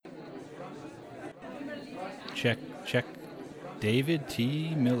Check, check. David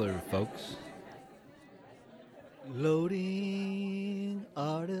T. Miller, folks. Loading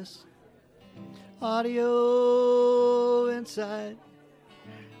artist, audio inside.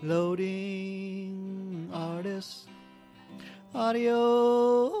 Loading artist,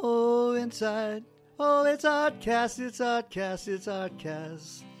 audio inside. Oh, it's Artcast, it's Artcast, it's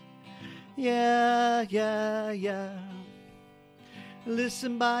Artcast. Yeah, yeah, yeah.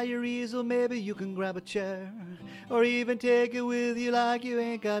 Listen by your easel, maybe you can grab a chair, or even take it with you like you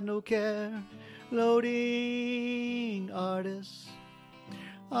ain't got no care. Loading artists,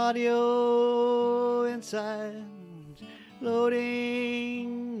 audio inside.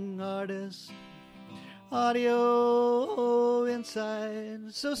 Loading artists, audio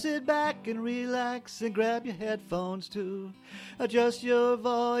inside. So sit back and relax and grab your headphones too. Adjust your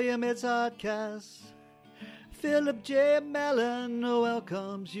volume, it's Artcast. Philip J. Mellon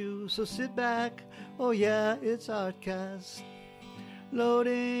welcomes you, so sit back. Oh yeah, it's Artcast.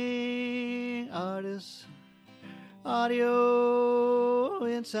 Loading artists, audio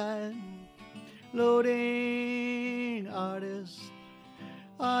inside. Loading artists,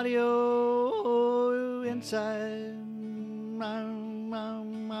 audio inside.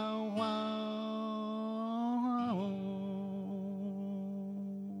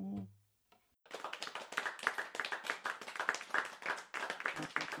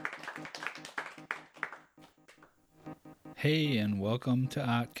 Hey, and welcome to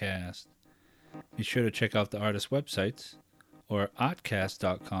Artcast. Be sure to check out the artist websites or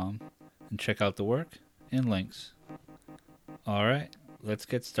artcast.com and check out the work and links. All right, let's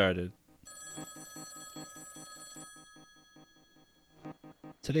get started.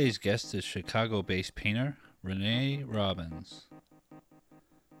 Today's guest is Chicago-based painter Renee Robbins.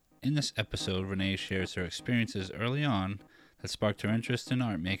 In this episode, Renee shares her experiences early on that sparked her interest in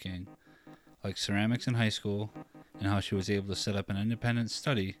art making, like ceramics in high school, and how she was able to set up an independent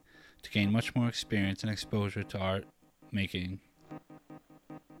study to gain much more experience and exposure to art making.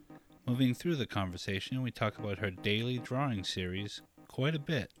 Moving through the conversation, we talk about her daily drawing series quite a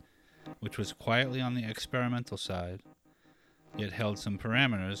bit, which was quietly on the experimental side, yet held some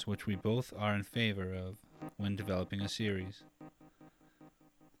parameters which we both are in favor of when developing a series.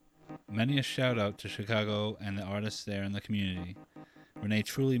 Many a shout out to Chicago and the artists there in the community. Renee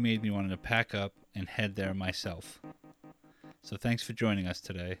truly made me want to pack up and head there myself. So thanks for joining us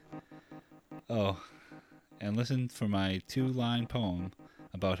today. Oh, and listen for my 2-line poem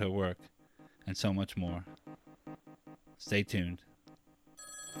about her work and so much more. Stay tuned.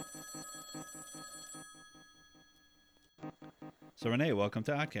 So Renee, welcome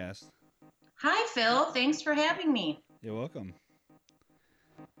to Artcast. Hi, Phil. Thanks for having me. You're welcome.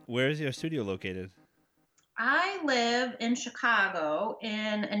 Where is your studio located? I live in Chicago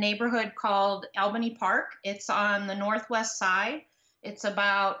in a neighborhood called Albany Park. It's on the northwest side. It's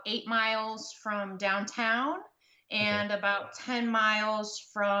about 8 miles from downtown and about 10 miles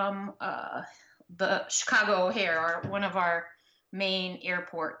from the Chicago O'Hare, one of our main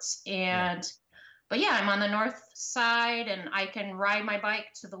airports. But yeah, I'm on the north side and I can ride my bike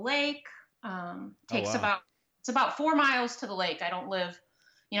to the lake. It's about 4 miles to the lake. I don't live,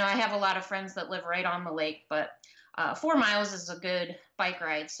 I have a lot of friends that live right on the lake, but 4 miles is a good bike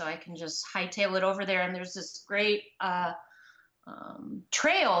ride, so I can just hightail it over there. And there's this great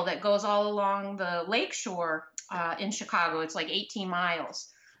trail that goes all along the lake shore in Chicago. It's like 18 miles.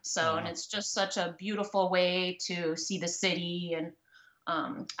 So, and it's just such a beautiful way to see the city. And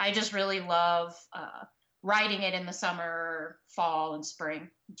I just really love riding it in the summer, fall, and spring,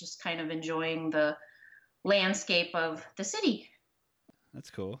 just kind of enjoying the landscape of the city. That's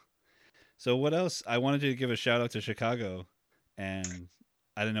cool. So what else? I wanted to give a shout out to Chicago, and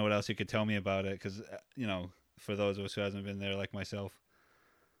I didn't know what else you could tell me about it because, for those of us who hasn't been there like myself.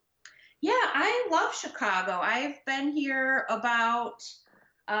 Yeah, I love Chicago. I've been here about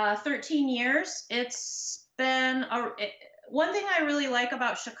 13 years. It's been one thing I really like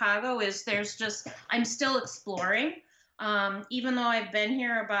about Chicago is I'm still exploring. Even though I've been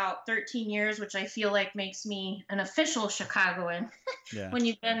here about 13 years, which I feel like makes me an official Chicagoan when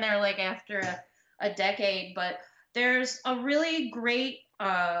you've been there like after a decade. But there's a really great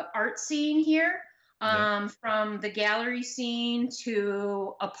art scene here, from the gallery scene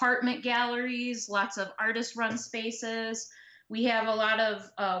to apartment galleries, lots of artist-run spaces. We have a lot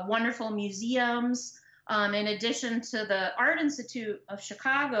of wonderful museums. In addition to the Art Institute of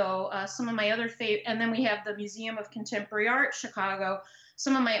Chicago, some of my other and then we have the Museum of Contemporary Art Chicago.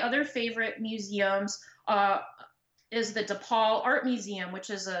 Some of my other favorite museums is the DePaul Art Museum, which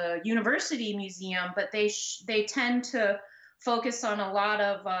is a university museum, but they tend to focus on a lot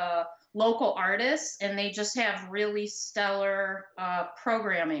of local artists, and they just have really stellar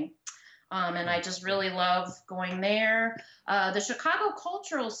programming. And I just really love going there. The Chicago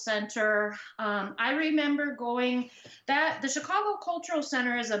Cultural Center, I remember going the Chicago Cultural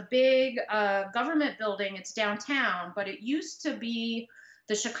Center is a big government building. It's downtown, but it used to be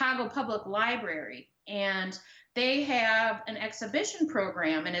the Chicago Public Library. And they have an exhibition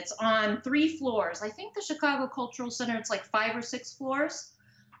program, and it's on 3 floors. I think the Chicago Cultural Center, it's like 5 or 6 floors.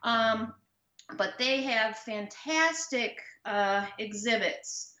 But they have fantastic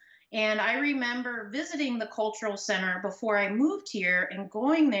exhibits. And I remember visiting the Cultural Center before I moved here and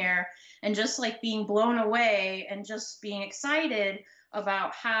going there and just like being blown away and just being excited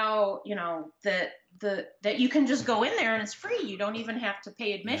about how, you know, that you can just go in there and it's free. You don't even have to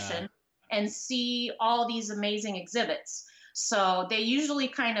pay admission and see all these amazing exhibits. So they usually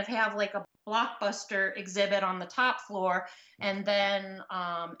kind of have like a blockbuster exhibit on the top floor, and then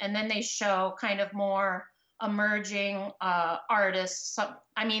they show kind of more emerging artists.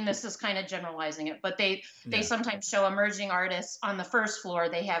 I mean, this is kind of generalizing it, but they sometimes show emerging artists on the first floor.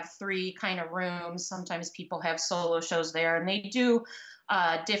 They have 3 kind of rooms. Sometimes people have solo shows there, and they do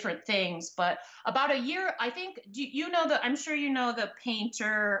different things. But about a year, I think, I'm sure you know the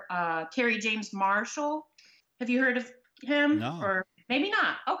painter Kerry James Marshall. Have you heard of him? No. Or maybe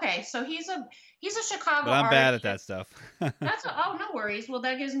not. Okay, so he's a Chicago But I'm artist. bad at that stuff. No worries. Well,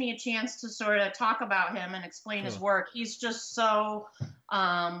 that gives me a chance to sort of talk about him and explain his work. He's just so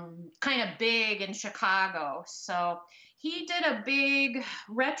kind of big in Chicago. So he did a big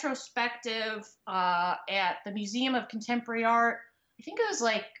retrospective at the Museum of Contemporary Art. I think it was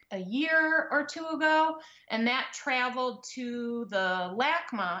like a year or 2 ago, and that traveled to the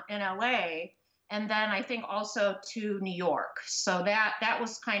LACMA in LA, and then I think also to New York. So that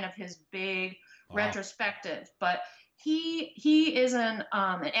was kind of his big retrospective. But he is an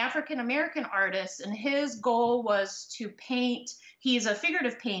African-American artist, and his goal was to paint. He's a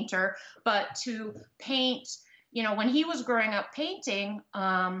figurative painter, but to paint, you know, when he was growing up painting,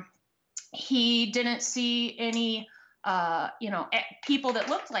 he didn't see any people that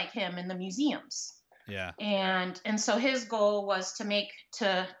looked like him in the museums. Yeah. And so his goal was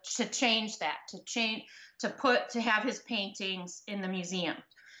to change that, to have his paintings in the museum.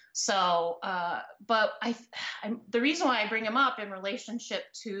 So, but the reason why I bring him up in relationship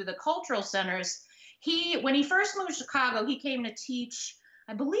to the cultural centers, when he first moved to Chicago, he came to teach,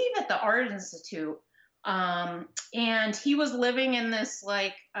 I believe, at the Art Institute. And he was living in this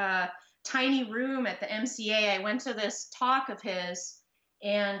like tiny room at the MCA. I went to this talk of his,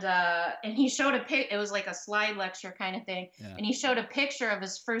 and he showed it was like a slide lecture kind of thing. Yeah. And he showed a picture of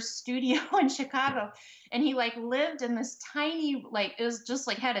his first studio in Chicago, and he like lived in this tiny, like, it was just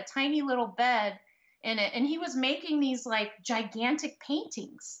like had a tiny little bed in it, and he was making these like gigantic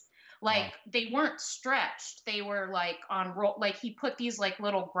paintings. Like they weren't stretched, they were like on roll, like he put these like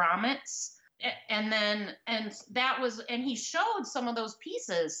little grommets. And he showed some of those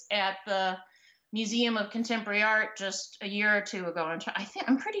pieces at the Museum of Contemporary Art just a year or 2 ago.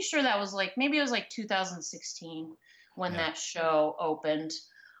 I'm pretty sure that was like, maybe it was like 2016 when that show opened.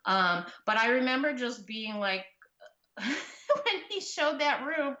 But I remember just being like, when he showed that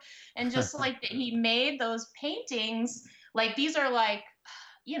room, and just like that he made those paintings, like these are like,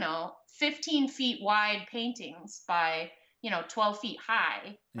 15 feet wide paintings by 12 feet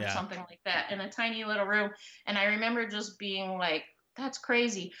high or something like that in a tiny little room. And I remember just being like, that's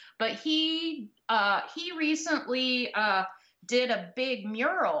crazy. But he recently did a big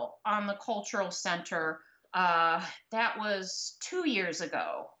mural on the Cultural Center. That was 2 years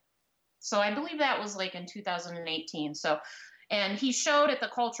ago. So I believe that was like in 2018. So, and he showed at the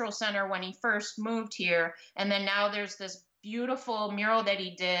Cultural Center when he first moved here. And then now there's this beautiful mural that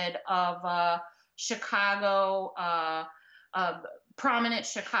he did of Chicago, prominent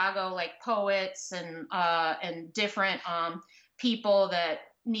Chicago like poets and different people that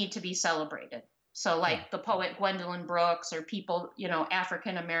need to be celebrated. So like the poet Gwendolyn Brooks, or people,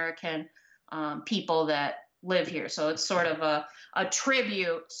 African American people that live here. So it's sort of a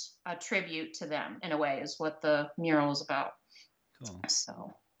tribute to them in a way, is what the mural is about. Cool.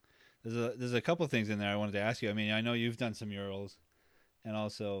 So there's a couple things in there I wanted to ask you. I mean, I know you've done some murals, and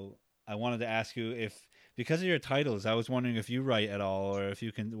also I wanted to ask you if, because of your titles, I was wondering if you write at all, or if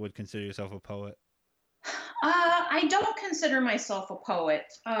you would consider yourself a poet. I don't consider myself a poet.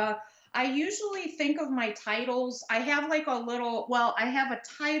 I usually think of my titles. I have like I have a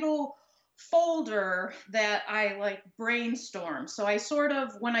title folder that I like brainstorm. So I sort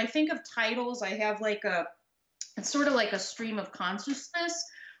of, when I think of titles, I have like it's sort of like a stream of consciousness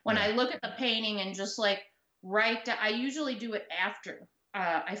when I look at the painting and just like, I usually do it after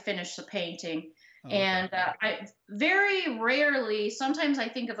I finish the painting. Oh, okay. And I very rarely, sometimes I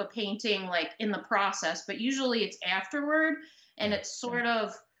think of a painting like in the process, but usually it's afterward. And Yeah. it's sort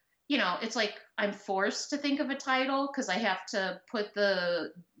of, it's like I'm forced to think of a title because I have to put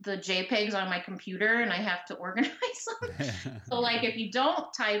the JPEGs on my computer and I have to organize them. So like if you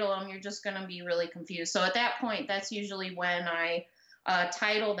don't title them, you're just going to be really confused. So at that point, that's usually when I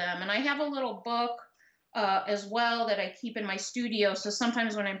title them. And I have a little book as well that I keep in my studio. So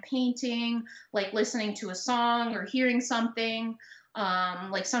sometimes when I'm painting, like listening to a song or hearing something,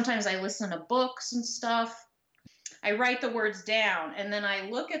 like sometimes I listen to books and stuff. I write the words down, and then I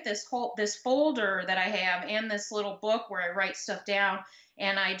look at this folder that I have and this little book where I write stuff down,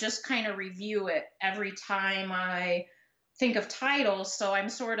 and I just kind of review it every time I think of titles. So I'm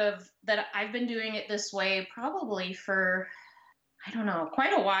sort of that I've been doing it this way probably for, I don't know,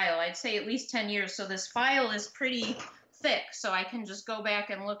 quite a while. I'd say at least 10 years. So this file is pretty thick, so I can just go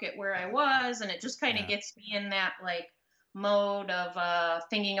back and look at where I was, and it just kind of gets me in that like mode of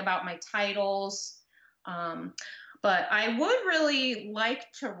thinking about my titles. But I would really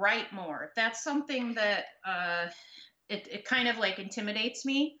like to write more. That's something that it kind of like intimidates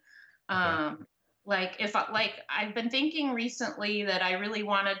me. Like I've been thinking recently that I really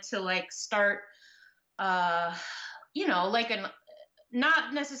wanted to like start, like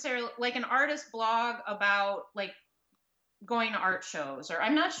not necessarily like an artist blog about like going to art shows, or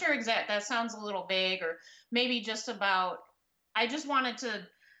I'm not sure exact. That sounds a little vague, or maybe just about, I just wanted to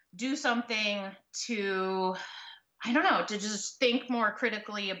do something to, I don't know, to just think more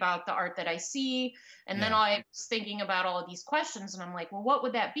critically about the art that I see. And then I was thinking about all of these questions, and I'm like, well, what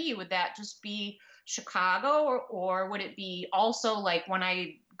would that be? Would that just be Chicago, or would it be also like when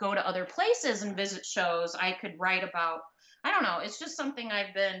I go to other places and visit shows, I could write about, I don't know. It's just something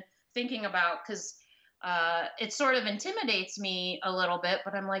I've been thinking about because it sort of intimidates me a little bit,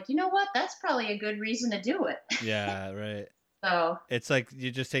 but I'm like, you know what? That's probably a good reason to do it. Yeah, right. So It's like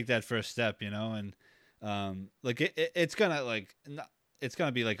you just take that first step, and like it's gonna like it's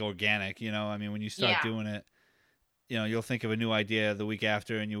gonna be like organic, I mean, when you start doing it, you'll think of a new idea the week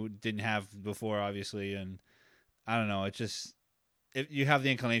after and you didn't have before, obviously, and I don't know, it's just, if you have the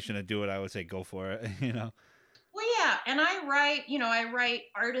inclination to do it, I would say go for it. Well, yeah, and I write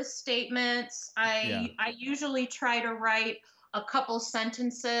artist statements. I usually try to write a couple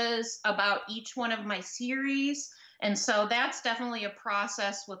sentences about each one of my series. And so that's definitely a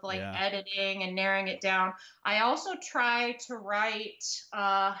process with like editing and narrowing it down. I also try to write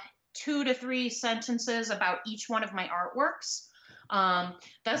 2 to 3 sentences about each one of my artworks.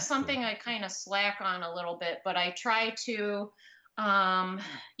 That's something I kind of slack on a little bit, but I try to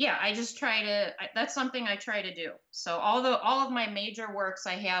I just try to, that's something I try to do. So all of my major works,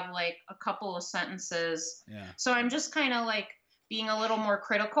 I have like a couple of sentences. So I'm just kind of like being a little more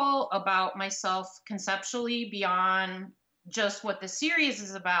critical about myself conceptually beyond just what the series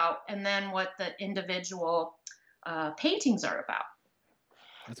is about, and then what the individual paintings are about.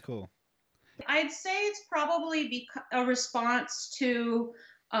 That's cool. I'd say it's probably a response to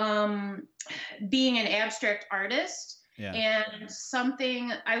being an abstract artist. And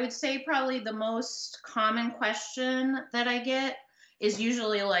something I would say probably the most common question that I get is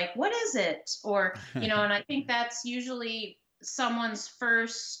usually like, what is it? Or, and I think that's usually someone's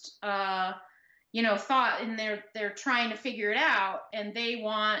first, thought, and they're trying to figure it out, and they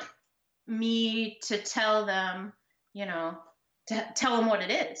want me to tell them, to tell them what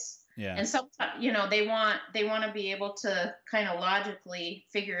it is. And sometimes, they want to be able to kind of logically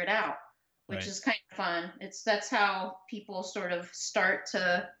figure it out, which is kind of fun. That's how people sort of start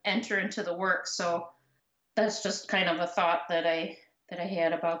to enter into the work. So that's just kind of a thought that I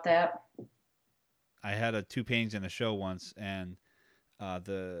had about that. I had 2 paintings in a show once, and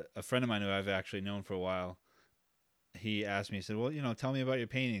a friend of mine who I've actually known for a while, he asked me, he said, well, tell me about your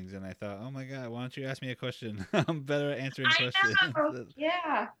paintings. And I thought, oh my God, why don't you ask me a question? I'm better at answering questions.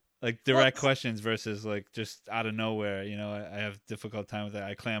 Yeah. Like direct questions versus like just out of nowhere. I have difficult time with that.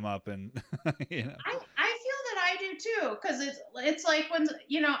 I clam up and, I feel that I do too. Cause it's like when,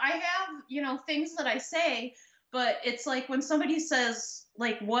 I have, things that I say, but it's like when somebody says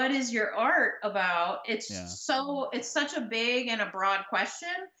like, what is your art about? It's such a big and a broad question,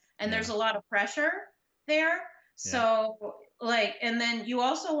 and there's a lot of pressure there. So like, and then you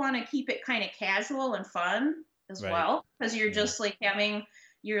also want to keep it kind of casual and fun as well. Cause you're just like having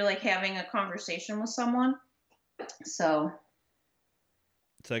a conversation with someone. So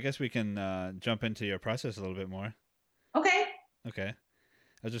I guess we can jump into your process a little bit more. Okay.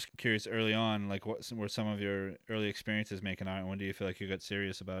 I was just curious early on, like what were some of your early experiences making art, and when do you feel like you got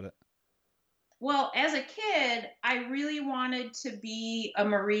serious about it? Well, as a kid, I really wanted to be a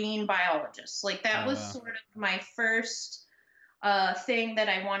marine biologist. Like that Oh, was wow. sort of my first thing that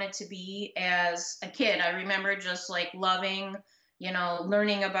I wanted to be as a kid. I remember just like loving,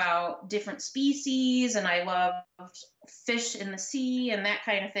 learning about different species, and I loved fish in the sea and that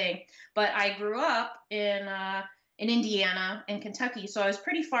kind of thing. But I grew up in Indiana and Kentucky, so I was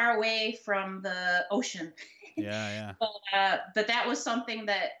pretty far away from the ocean. Yeah, yeah. But that was something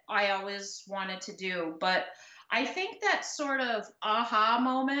that I always wanted to do. But I think that sort of aha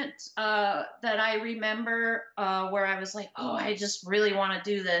moment that I remember where I was like, oh, I just really want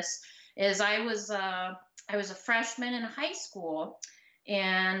to do this, is I was a freshman in high school,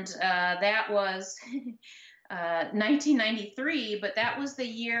 and that was 1993. But that was the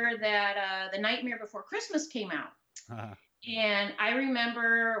year that The Nightmare Before Christmas came out. And I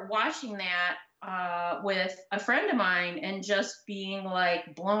remember watching that with a friend of mine and just being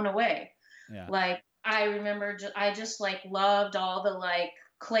like blown away. Yeah. Like I remember, I just like loved all the like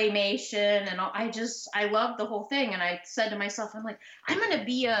claymation and all. I loved the whole thing. And I said to myself, I'm like, I'm gonna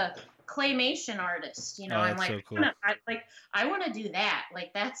be a claymation artist. Oh, I'm that's like, so cool. I want to do that.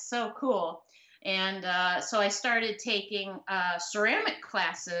 Like that's so cool. And so I started taking ceramic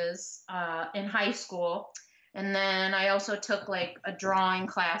classes in high school. And then I also took like a drawing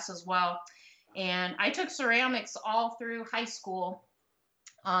class as well. And I took ceramics all through high school.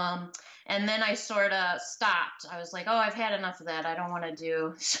 And then I sort of stopped. I was like, oh, I've had enough of that. I don't want to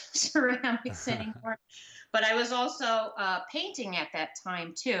do ceramics anymore. But I was also painting at that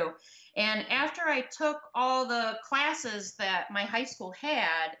time too. And after I took all the classes that my high school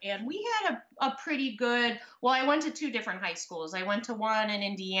had, and we had a pretty good, well, I went to two different high schools. I went to one in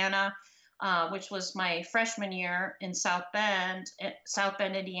Indiana, which was my freshman year in South Bend,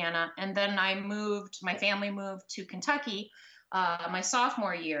 Indiana. And then my family moved to Kentucky my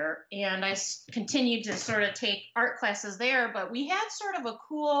sophomore year, and I continued to sort of take art classes there. But we had sort of a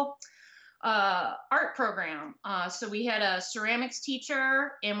cool art program. So we had a ceramics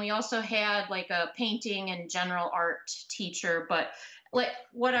teacher, and we also had like a painting and general art teacher. But like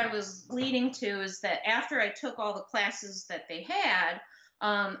what I was leading to is that after I took all the classes that they had,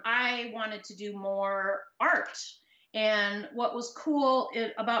 I wanted to do more art. And what was cool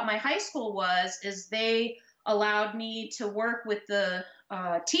about my high school is they allowed me to work with the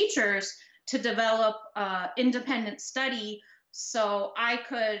teachers to develop independent study, so I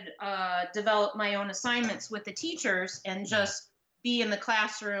could develop my own assignments with the teachers and just be in the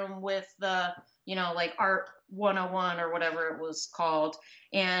classroom with the, like Art 101 or whatever it was called.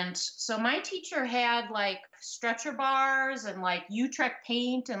 And so my teacher had like stretcher bars and like Utrecht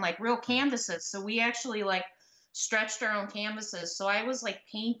paint and like real canvases. So we actually like stretched our own canvases. So I was like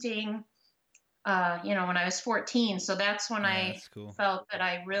painting, when I was 14. So that's when I cool. felt that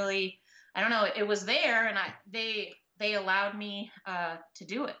I really, I don't know, it was there, and they allowed me to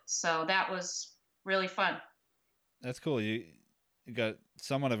do it. So that was really fun. That's cool. You got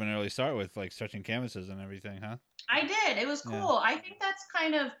somewhat of an early start with like stretching canvases and everything, huh? I did. It was cool. Yeah. I think that's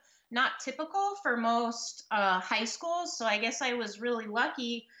kind of not typical for most high schools. So I guess I was really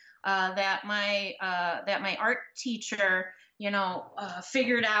lucky that my art teacher,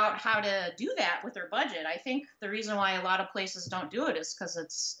 figured out how to do that with their budget. I think the reason why a lot of places don't do it is because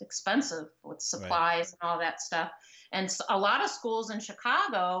it's expensive with supplies and all that stuff. And a lot of schools in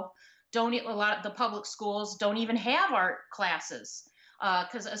Chicago a lot of the public schools don't even have art classes.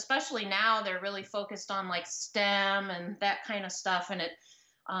 Because especially now they're really focused on like STEM and that kind of stuff. And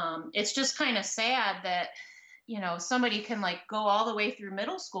it's just kind of sad that, somebody can like go all the way through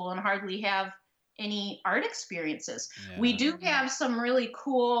middle school and hardly have any art experiences. Yeah. We do have some really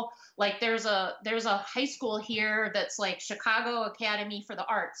cool, like there's a high school here that's like Chicago Academy for the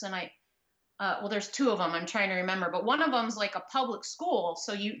Arts. And well, there's two of them, I'm trying to remember, but one of them's like a public school.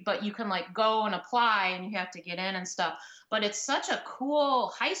 So you can like go and apply and you have to get in and stuff. But it's such a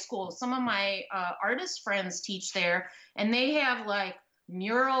cool high school. Some of my artist friends teach there, and they have like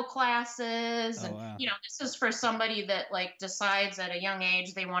mural classes. And, wow. This is for somebody that like decides at a young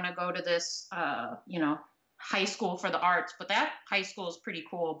age they want to go to this, high school for the arts. But that high school is pretty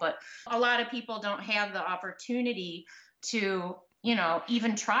cool. But a lot of people don't have the opportunity to,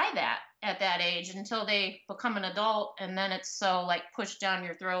 even try that at that age until they become an adult, and then it's so like pushed down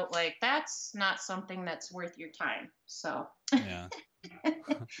your throat, like that's not something that's worth your time. So yeah.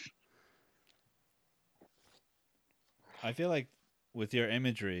 I feel like with your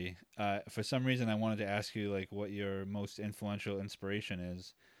imagery, for some reason I wanted to ask you like what your most influential inspiration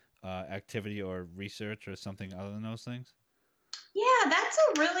is, activity or research or something other than those things. Yeah, that's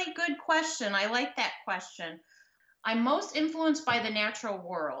a really good question. I like that question. I'm most influenced by the natural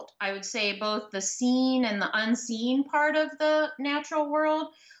world. I would say both the seen and the unseen part of the natural world,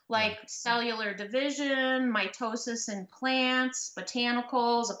 Yeah. like cellular division, mitosis in plants,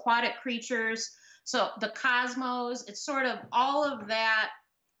 botanicals, aquatic creatures. So the cosmos, it's sort of all of that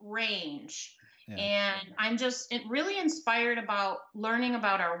range. Yeah. And I'm just really inspired about learning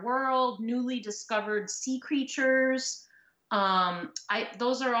about our world, newly discovered sea creatures.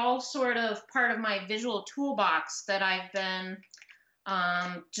 Those are all sort of part of my visual toolbox that I've been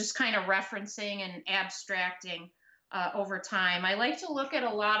just kind of referencing and abstracting over time. I like to look at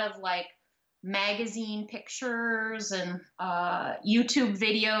a lot of like magazine pictures and YouTube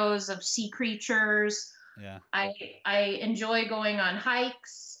videos of sea creatures. Yeah. I enjoy going on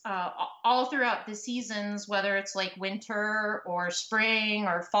hikes all throughout the seasons, whether it's like winter or spring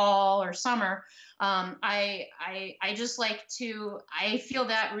or fall or summer. I just like to. I feel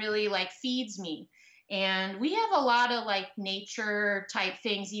that really like feeds me. And we have a lot of like nature type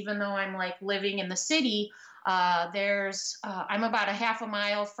things, even though I'm like living in the city. I'm about a half a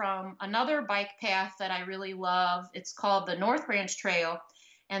mile from another bike path that I really love. It's called the North Branch Trail.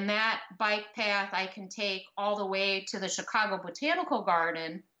 And that bike path I can take all the way to the Chicago Botanical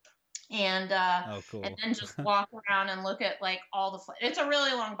Garden and Oh, and cool. then just walk around and look at like all the it's a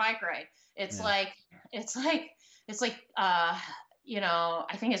really long bike ride. It's Yeah. like it's like it's like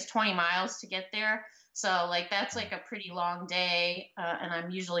I think it's 20 miles to get there. So like that's like a pretty long day, and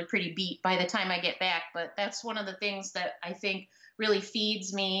I'm usually pretty beat by the time I get back. But that's one of the things that I think really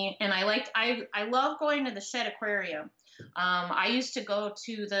feeds me. And I love going to the Shed Aquarium. I used to go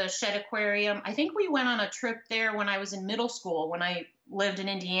to the Shed Aquarium. I think we went on a trip there when I was in middle school when I lived in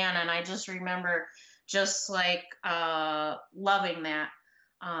Indiana, and I just remember just like loving that.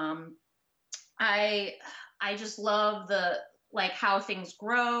 Um, I I just love the like how things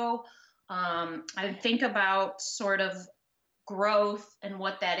grow. I think about sort of growth and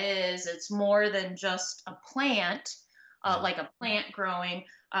what that is. It's more than just a plant, like a plant growing.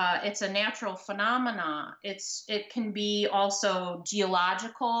 It's a natural phenomena. It can be also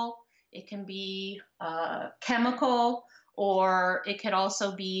geological. It can be chemical, or it could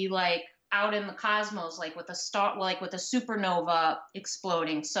also be like out in the cosmos, like with a star, like with a supernova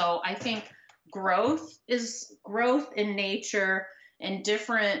exploding. So I think growth is growth in nature and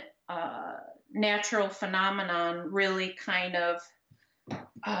different natural phenomenon really kind of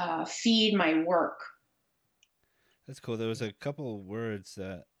feed my work. That's cool. There was a couple of words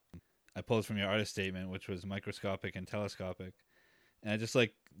that I pulled from your artist statement, which was microscopic and telescopic. And I just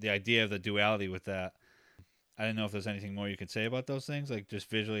like the idea of the duality with that. I didn't know if there's anything more you could say about those things, like just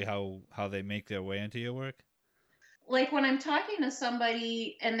visually how they make their way into your work. Like when I'm talking to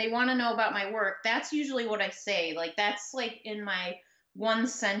somebody and they want to know about my work, that's usually what I say. Like that's like in my one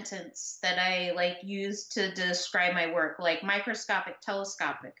sentence that I like use to describe my work, like microscopic,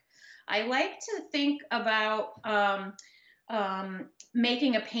 telescopic. I like to think about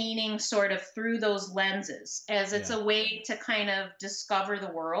making a painting sort of through those lenses, as it's Yeah. a way to kind of discover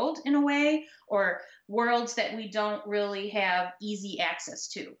the world in a way, or worlds that we don't really have easy access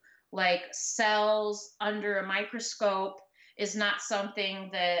to. Like cells under a microscope is not something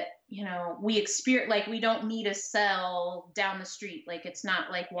that we experience. Like we don't meet a cell down the street. Like it's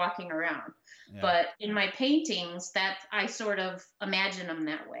not like walking around. Yeah. But in my paintings, that I sort of imagine them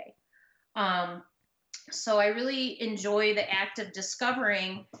that way. So I really enjoy the act of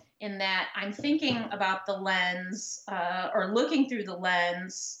discovering, in that I'm thinking about the lens or looking through the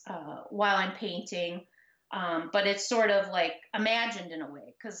lens while I'm painting. But it's sort of like imagined in a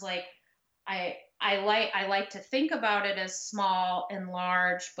way, because like I like to think about it as small and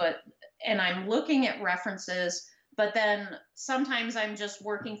large, and I'm looking at references, but then sometimes I'm just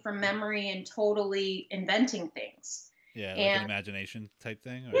working from memory and totally inventing things. Yeah, like an And imagination type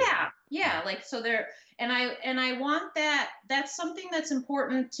thing. Or... yeah, like so there, and I want that. That's something that's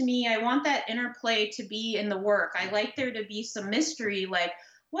important to me. I want that interplay to be in the work. I like there to be some mystery, like,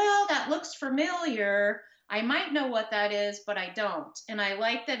 well, that looks familiar. I might know what that is, but I don't. And I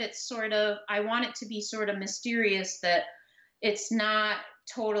like that it's sort of, I want it to be sort of mysterious, that it's not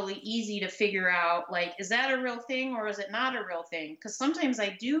totally easy to figure out, like, is that a real thing or is it not a real thing? Because sometimes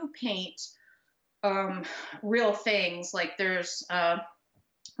I do paint real things. Like there's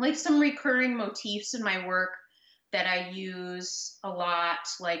like some recurring motifs in my work that I use a lot.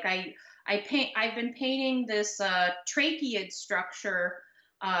 Like I've been painting this tracheid structure,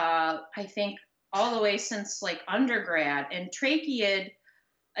 I think all the way since like undergrad. And tracheid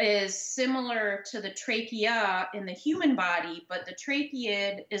is similar to the trachea in the human body, but the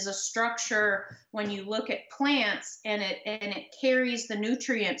tracheid is a structure when you look at plants, and it carries the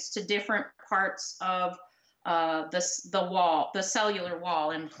nutrients to different parts of the cellular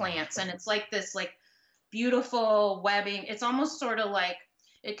wall in plants, and it's like this like beautiful webbing. It's almost sort of like,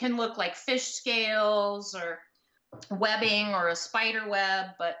 it can look like fish scales or webbing or a spider web,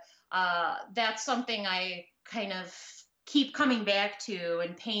 but that's something I kind of keep coming back to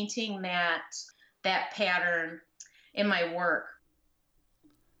and painting that pattern in my work.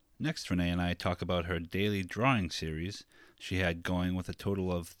 Next, Renee and I talk about her daily drawing series she had going with a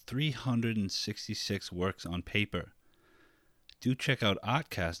total of 366 works on paper. Do check out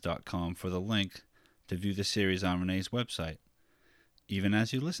artcast.com for the link to view the series on Renee's website, even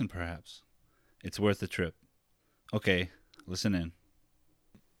as you listen perhaps. It's worth the trip. Okay, listen in.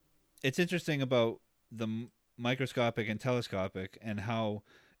 It's interesting about the microscopic and telescopic, and how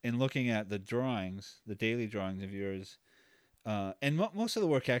in looking at the drawings, the daily drawings of yours, and most of the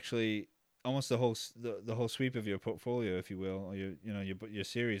work actually, almost the whole sweep of your portfolio, if you will, or your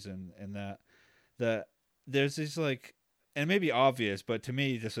series, and that there's this like, and it may be obvious, but to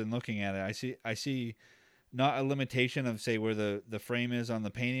me, just in looking at it, I see not a limitation of, say, where the frame is on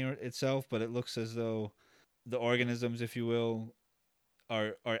the painting itself, but it looks as though the organisms, if you will,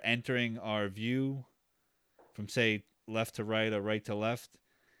 are entering our view from, say, left to right or right to left.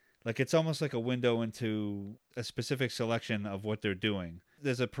 Like, it's almost like a window into a specific selection of what they're doing.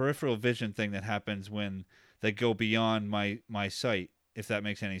 There's a peripheral vision thing that happens when they go beyond my sight, if that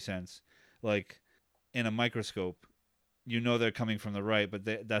makes any sense. Like, in a microscope, they're coming from the right, but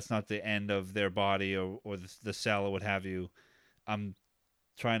that's not the end of their body or the cell or what have you. I'm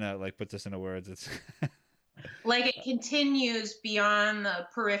trying to, like, put this into words. It's like it continues beyond the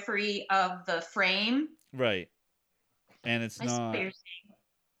periphery of the frame. Right. And it's I not... see what you're saying.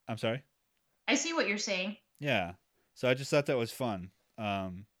 I'm sorry? I see what you're saying. Yeah. So I just thought that was fun.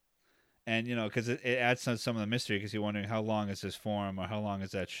 And, because it adds some of the mystery, because you're wondering, how long is this form, or how long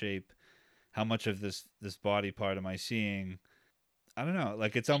is that shape? How much of this body part am I seeing? I don't know.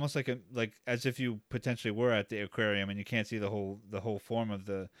 Like, it's almost like as if you potentially were at the aquarium and you can't see the whole form of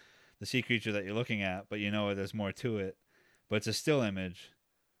the sea creature that you're looking at, but there's more to it. But it's a still image.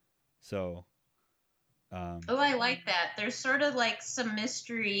 So I like that. There's sort of like some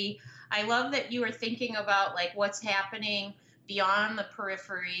mystery. I love that you were thinking about like what's happening beyond the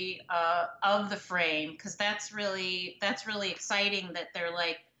periphery of the frame, because that's really exciting that they're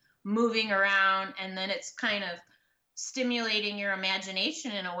like moving around, and then it's kind of stimulating your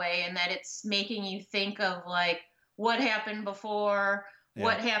imagination in a way, and that it's making you think of like what happened before,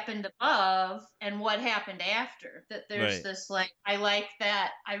 what happened above, and what happened after. That there's this like, I like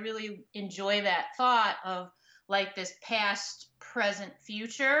that. I really enjoy that thought of like this past, present,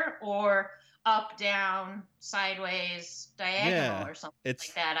 future, or up, down, sideways, diagonal, or something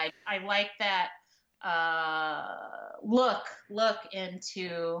like that. I like that look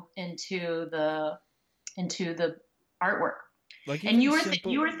into the artwork. Like, and you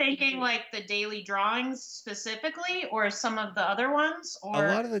were thinking like the daily drawings specifically, or some of the other ones, or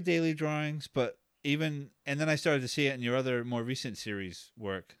a lot of the daily drawings, but and then I started to see it in your other more recent series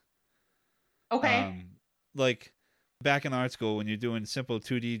work. Okay. Like back in art school when you're doing simple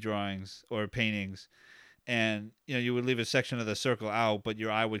 2D drawings or paintings, and you would leave a section of the circle out, but your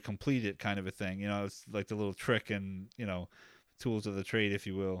eye would complete it, kind of a thing. It's like the little trick and tools of the trade, if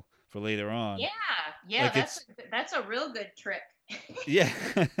you will, for later on. Yeah, like that's a real good trick. Yeah.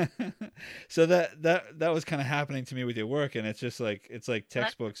 So that was kind of happening to me with your work, and it's just like, it's like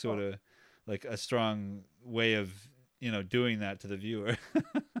textbook sort of like a strong way of doing that to the viewer.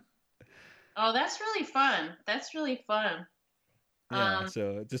 Oh, that's really fun. Yeah,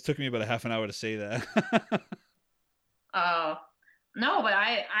 so it just took me about a half an hour to say that. No, but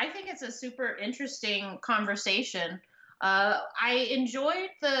I think it's a super interesting conversation. I enjoyed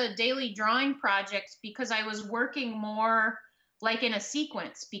the daily drawing projects because I was working more like in a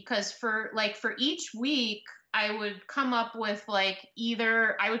sequence, because for each week I would come up with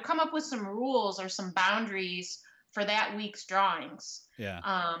some rules or some boundaries for that week's drawings. Yeah.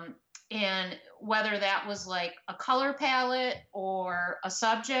 And whether that was like a color palette or a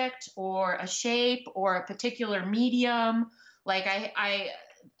subject or a shape or a particular medium, like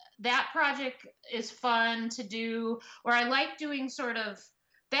that project is fun to do. Or I like doing sort of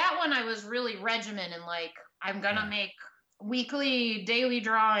that one. I was really regimented, and like, I'm gonna make weekly daily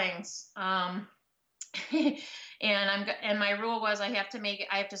drawings. And my rule was I have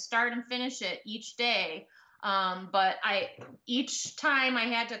to start and finish it each day. But each time I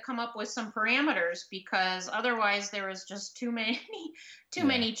had to come up with some parameters, because otherwise there was just too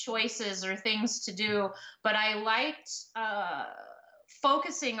many choices or things to do. But I liked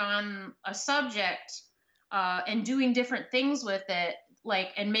focusing on a subject and doing different things with it.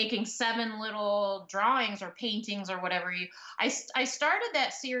 and making 7 little drawings or paintings or whatever. I started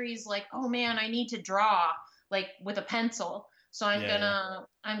that series like, oh man, I need to draw like with a pencil. So I'm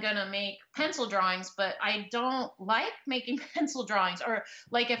gonna make pencil drawings, but I don't like making pencil drawings. Or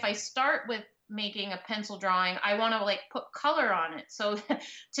like if I start with making a pencil drawing, I want to like put color on it. So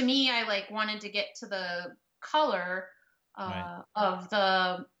to me, I like wanted to get to the color of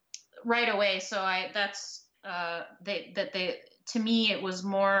the right away. So to me it was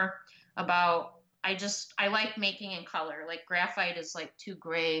more about I like making in color. Like graphite is like too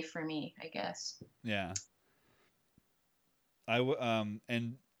gray for me, I guess. Yeah.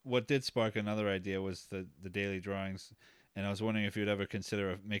 And what did spark another idea was the daily drawings, and I was wondering if you'd ever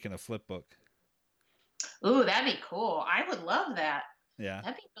consider making a flip book. Ooh, that'd be cool. I would love that. Yeah.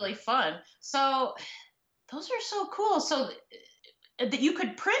 That'd be really fun. So those are so cool. So that you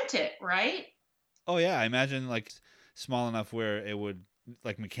could print it, right? Oh yeah, I imagine like small enough where it would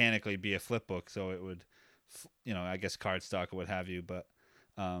like mechanically be a flip book, so it would, I guess cardstock or what have you, but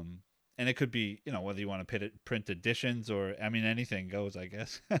and it could be, whether you want to print editions or, I mean, anything goes, I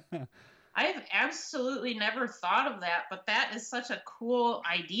guess. I've absolutely never thought of that, but that is such a cool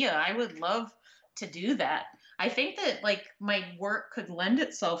idea. I would love to do that. I think that like my work could lend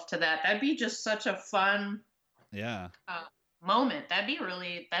itself to that. That'd be just such a fun moment. That'd be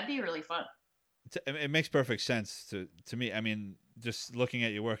really fun. It makes perfect sense to me. I mean, just looking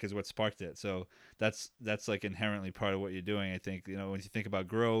at your work is what sparked it. So that's like inherently part of what you're doing. I think, when you think about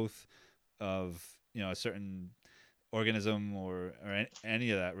growth of, a certain organism or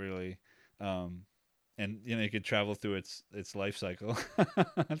any of that really, and you could travel through its life cycle.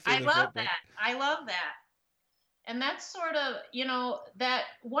 I love that. And that's sort of, that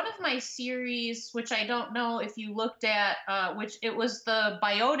one of my series, which I don't know if you looked at, which it was the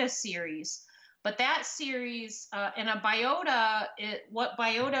biota series. But that series, in a biota, what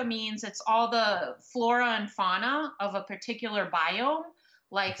biota means, it's all the flora and fauna of a particular biome,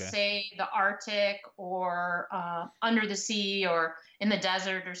 like say the Arctic or under the sea or in the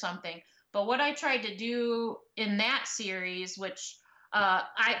desert or something. But what I tried to do in that series, which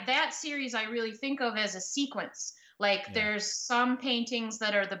that series I really think of as a sequence. Like there's some paintings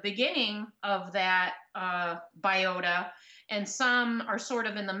that are the beginning of that biota, and some are sort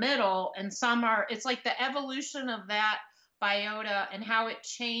of in the middle, and it's like the evolution of that biota and how it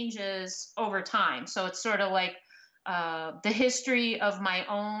changes over time. So it's sort of like the history of my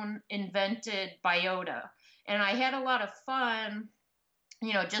own invented biota. And I had a lot of fun,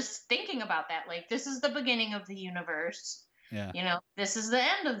 just thinking about that. Like, this is the beginning of the universe. Yeah. This is the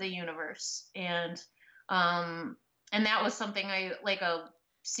end of the universe. And that was something like a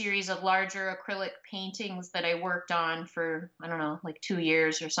series of larger acrylic paintings that I worked on for, I don't know, like 2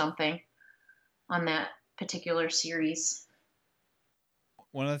 years or something on that particular series.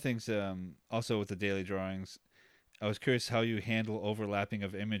 One of the things also with the daily drawings, I was curious how you handle overlapping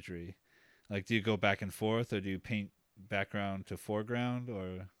of imagery. Like, do you go back and forth, or do you paint background to foreground,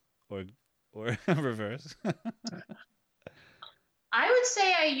 or reverse? I would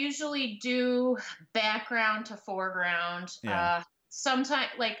say I usually do background to foreground. Yeah. Sometimes,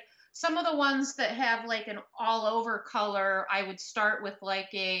 like some of the ones that have like an all over color, I would start with like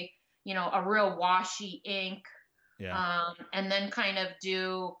a real washy ink. Yeah. And then kind of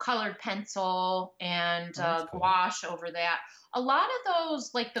do colored pencil and cool. gouache over that. A lot of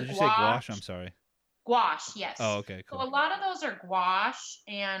those, like the Did you gouache. say gouache? I'm sorry. Gouache, yes. Oh, okay, cool. So a lot of those are gouache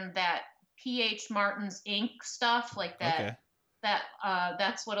and that P.H. Martin's ink stuff, like that. Okay.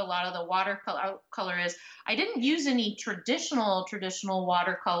 That's what a lot of the watercolor is. I didn't use any traditional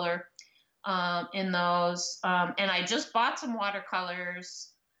watercolor in those, and I just bought some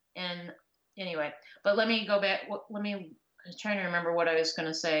watercolors. And anyway, but let me go back. I'm trying to remember what I was going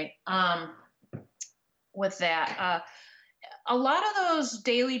to say. With that, a lot of those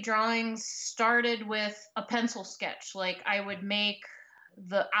daily drawings started with a pencil sketch. Like I would make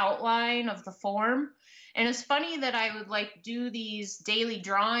the outline of the form. And it's funny that I would like do these daily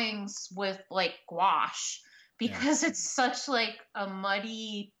drawings with like gouache because it's such like a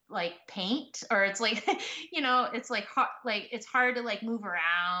muddy like paint, or it's like, it's like it's hard to like move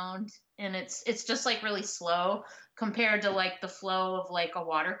around, and it's just like really slow compared to like the flow of like a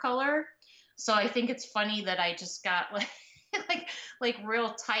watercolor. So I think it's funny that I just got like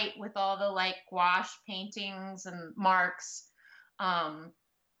real tight with all the like gouache paintings and marks.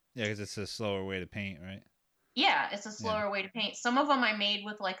 Yeah, because it's a slower way to paint, right? Yeah, it's a slower way to paint. Some of them I made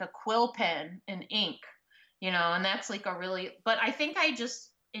with like a quill pen and ink, and that's like but I think I just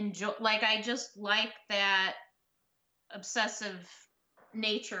I just like that obsessive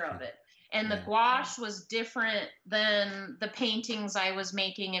nature of it. And the gouache was different than the paintings I was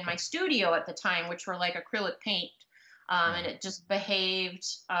making in my studio at the time, which were like acrylic paint. And it just behaved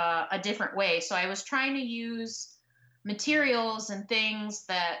a different way. So I was trying to use materials and things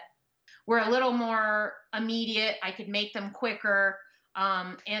that were a little more immediate. I could make them quicker.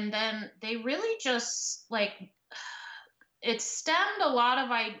 And then they really just like, it stemmed a lot of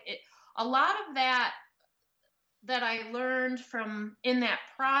that I learned from in that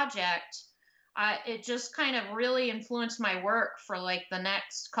project. It just kind of really influenced my work for like the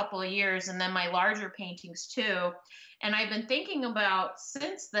next couple of years, and then my larger paintings too. And I've been thinking about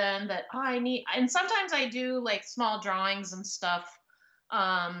since then that and sometimes I do like small drawings and stuff.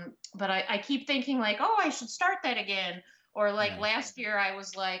 But I keep thinking like, oh, I should start that again. Or like last year I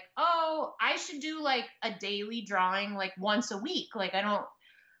was like, oh, I should do like a daily drawing like once a week. Like I don't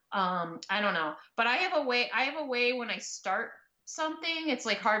know. But I have a way when I start something, it's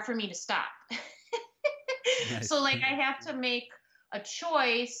like hard for me to stop. Nice. So like I have to make a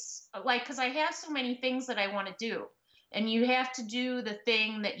choice, like, because I have so many things that I want to do, and you have to do the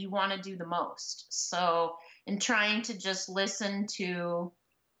thing that you want to do the most. So in trying to just listen to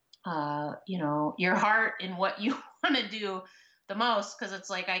your heart and what you want to do the most, because it's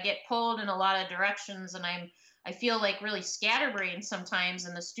like I get pulled in a lot of directions, and I feel like really scatterbrained sometimes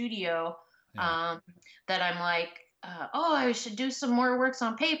in the studio. That I'm like, oh, I should do some more works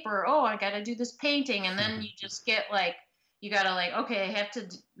on paper. Oh, I got to do this painting. And then you just get like, you got to like, okay, I have to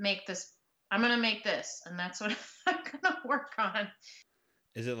make this. I'm going to make this. And that's what I'm going to work on.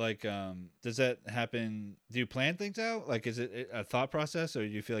 Is it like, does that happen? Do you plan things out? Like, is it a thought process, or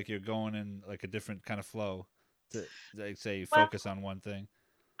do you feel like you're going in like a different kind of flow to, like, say, focus on one thing?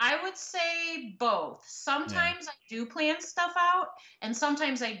 I would say both. Sometimes I do plan stuff out, and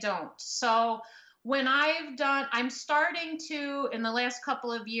sometimes I don't. So when I'm starting to, in the last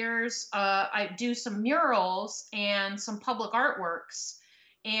couple of years, I do some murals and some public artworks.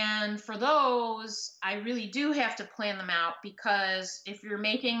 And for those, I really do have to plan them out, because if you're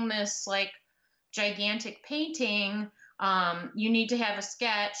making this like gigantic painting, you need to have a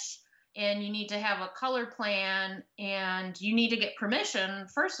sketch, and you need to have a color plan, and you need to get permission,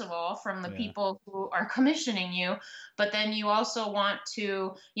 first of all, from the people who are commissioning you. But then you also want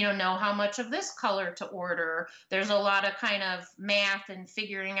to, know how much of this color to order. There's a lot of kind of math and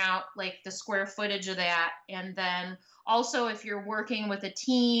figuring out like the square footage of that. And then also, if you're working with a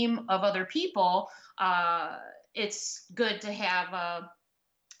team of other people, it's good to have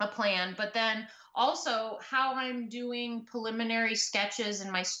a plan. But then also how I'm doing preliminary sketches in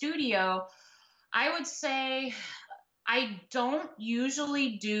my studio, I would say I don't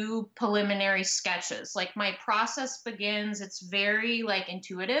usually do preliminary sketches. Like my process begins, it's very like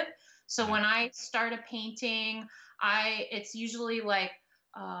intuitive. So when I start a painting, it's usually like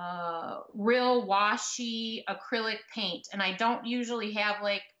real washy acrylic paint. And I don't usually have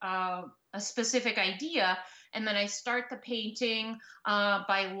like a specific idea. And then I start the painting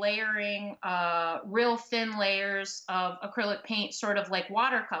by layering real thin layers of acrylic paint, sort of like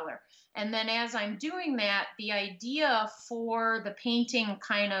watercolor. And then as I'm doing that, the idea for the painting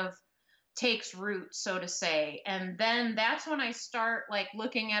kind of takes root, so to say. And then that's when I start like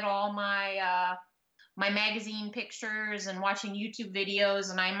looking at all my magazine pictures and watching YouTube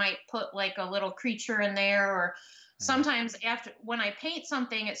videos, and I might put like a little creature in there, or sometimes when I paint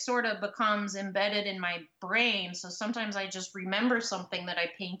something, it sort of becomes embedded in my brain. So sometimes I just remember something that I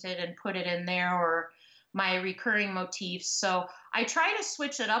painted and put it in there, or my recurring motifs. So I try to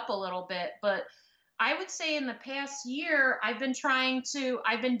switch it up a little bit, but I would say in the past year, I've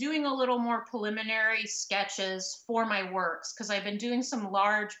been doing a little more preliminary sketches for my works, because I've been doing some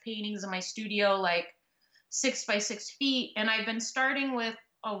large paintings in my studio, like 6 by 6 feet. And I've been starting with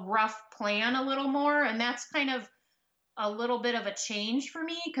a rough plan a little more. And that's kind of a little bit of a change for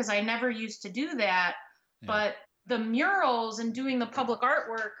me, because I never used to do that. But the murals and doing the public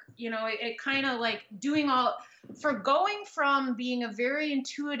artwork, it kind of like going from being a very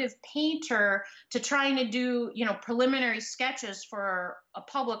intuitive painter to trying to do, preliminary sketches for a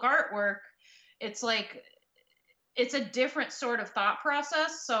public artwork. It's like, it's a different sort of thought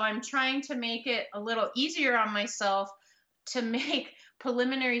process. So I'm trying to make it a little easier on myself to make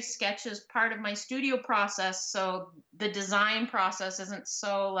preliminary sketches part of my studio process, so the design process isn't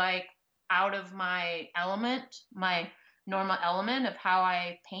so like out of my normal element of how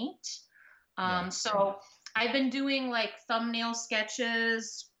I paint. So I've been doing like thumbnail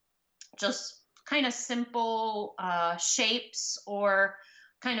sketches, just kind of simple shapes, or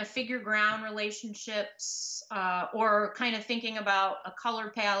kind of figure ground relationships, or kind of thinking about a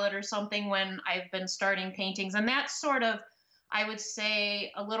color palette or something when I've been starting paintings. And that's sort of I would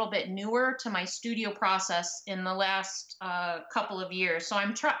say, a little bit newer to my studio process in the last couple of years. So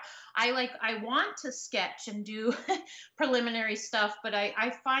I want to sketch and do preliminary stuff, but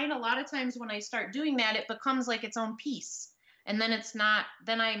I find a lot of times when I start doing that, it becomes like its own piece. And then it's not,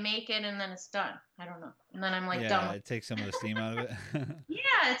 then I make it and then it's done. I don't know. And then I'm like done. Yeah, it takes some of the steam out of it.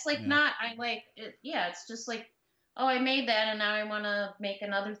 Yeah, it's like Yeah. not, I like it. Yeah, it's just like, oh, I made that and now I want to make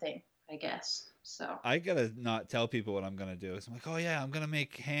another thing, I guess. So I gotta not tell people what I'm gonna do. So I'm like, oh yeah, I'm gonna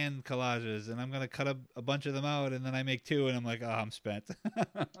make hand collages, and I'm gonna cut a bunch of them out, and then I make 2, and I'm like, oh, I'm spent.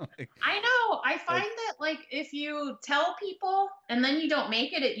 Like, I know. I find that like if you tell people and then you don't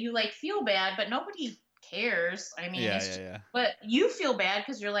make it, you like feel bad, but nobody cares. I mean, yeah. but you feel bad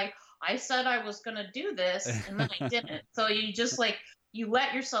because you're like, I said I was gonna do this and then I didn't. So you just like you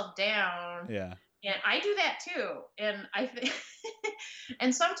let yourself down. Yeah. And I do that too. And I think,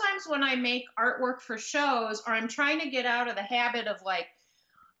 and sometimes when I make artwork for shows, or I'm trying to get out of the habit of like,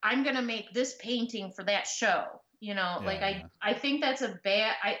 I'm going to make this painting for that show, like I think that's a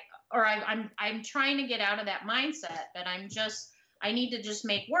bad, I'm trying to get out of that mindset that I need to just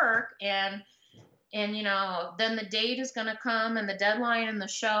make work and, then the date is going to come and the deadline and the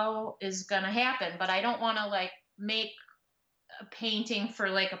show is going to happen. But I don't want to like make a painting for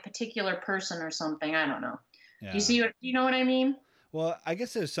like a particular person or something. I don't know. Yeah. You know what I mean? Well, I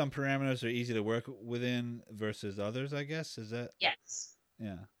guess there's some parameters that are easy to work within versus others, I guess. Is that? Yes.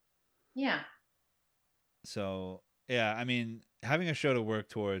 Yeah. Yeah. So, yeah, I mean, having a show to work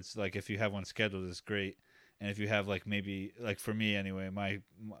towards, like if you have one scheduled is great. And if you have like maybe like for me anyway,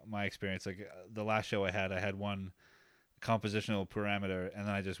 my experience, like the last show I had one compositional parameter and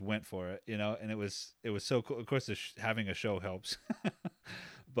then I just went for it, and it was so cool. Of course having a show helps.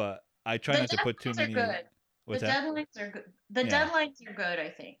 But I try not to put too many. Good. Deadlines are good. The deadlines are good, I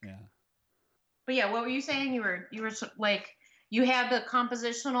think. Yeah. But yeah, what were you saying? You were like you had the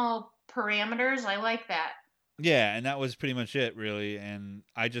compositional parameters. I like that. Yeah, and that was pretty much it, really. And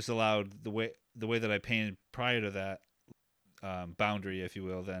I just allowed the way that I painted prior to that boundary, if you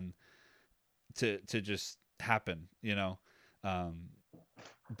will, then to just happen,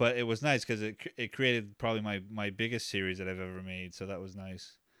 But it was nice because it created probably my biggest series that I've ever made, so that was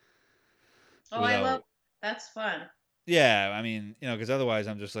nice. Oh, I love that's fun. Yeah, I mean, because otherwise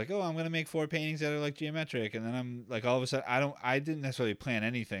I'm just like, oh, I'm gonna make 4 paintings that are like geometric, and then I'm like, all of a sudden, I didn't necessarily plan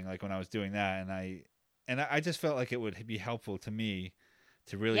anything like when I was doing that, and I just felt like it would be helpful to me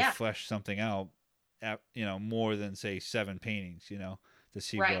to really flesh something out, more than say 7 paintings, to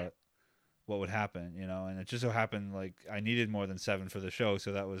see what would happen, and it just so happened like I needed more than 7 for the show,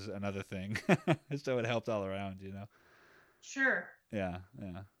 so that was another thing. So it helped all around, Sure. Yeah,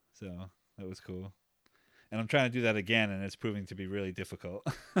 so that was cool. And I'm trying to do that again, and it's proving to be really difficult.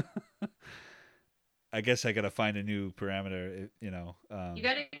 I guess I got to find a new parameter, You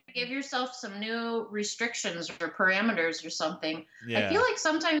got to give yourself some new restrictions or parameters or something. Yeah. I feel like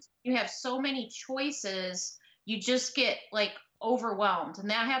sometimes you have so many choices, you just get like overwhelmed. And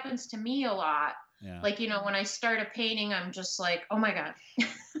that happens to me a lot. Yeah. Like, when I start a painting, I'm just like, oh my God.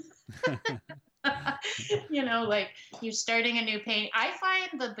 Like you're starting a new paint. I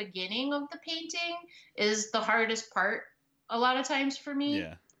find the beginning of the painting is the hardest part a lot of times for me.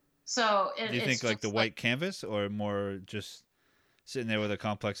 Yeah. So do you think like the white canvas or more just sitting there with a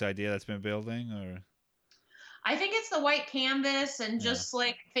complex idea that's been building, or? I think it's the white canvas and just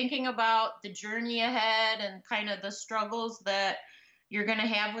like thinking about the journey ahead and kind of the struggles that you're going to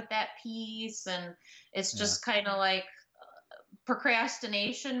have with that piece. And it's just kind of like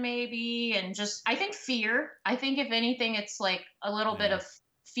procrastination maybe, and just I think fear. I think if anything, it's like a little bit of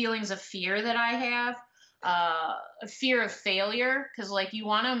feelings of fear that I have, a fear of failure, because like you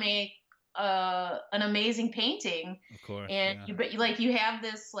want to make an amazing painting, of course, and you have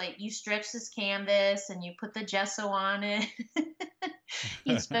this, like, you stretch this canvas and you put the gesso on it.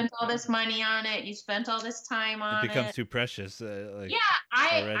 You spent all this money on it, you spent all this time on it. It becomes too precious.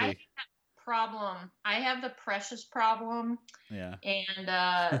 I problem. I have the precious problem. Yeah. And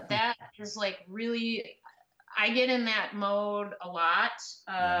that is like really, I get in that mode a lot.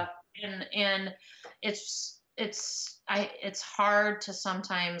 And it's hard to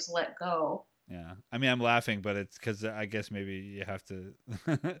sometimes let go. Yeah. I mean, I'm laughing, but it's because I guess maybe you have to,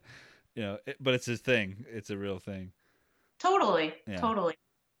 but it's a thing. It's a real thing. Totally. Yeah. Totally.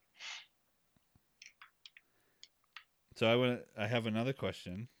 So I have another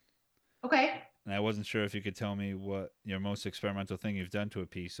question. Okay. And I wasn't sure if you could tell me what your most experimental thing you've done to a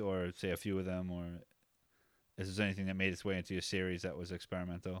piece, or say a few of them, or is there anything that made its way into your series that was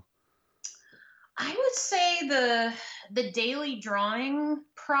experimental? I would say the daily drawing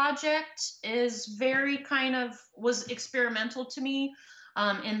project is very was experimental to me,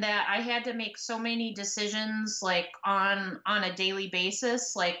 in that I had to make so many decisions like on a daily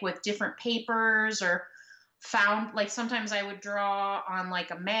basis, like with different papers or found like sometimes I would draw on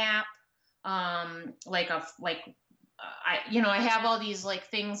like a map, like I have all these like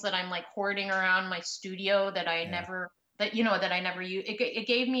things that I'm like hoarding around my studio that I Yeah. never that I never use. It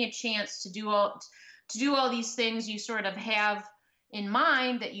gave me a chance to do all these things you sort of have in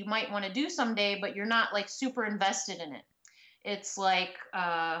mind that you might want to do someday, but you're not like super invested in it. It's like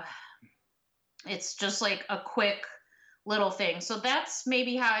it's just like a quick little thing. So that's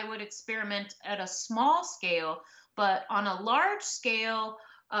maybe how I would experiment at a small scale, but on a large scale,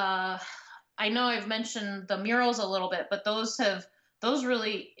 I know I've mentioned the murals a little bit, but those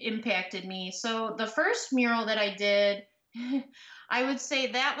really impacted me. So the first mural that I did, I would say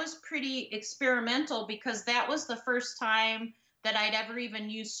that was pretty experimental because that was the first time that I'd ever even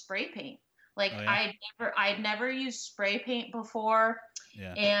used spray paint. Like Oh, yeah? I'd never used spray paint before,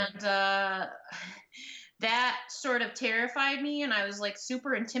 Yeah. and that sort of terrified me, and I was like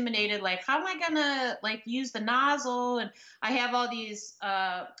super intimidated, like how am I gonna like use the nozzle? And I have all these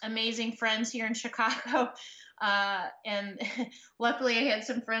amazing friends here in Chicago, and luckily I had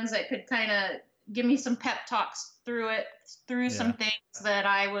some friends that could kind of give me some pep talks through Yeah. some things that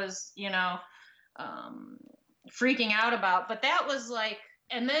I was freaking out about. But that was like,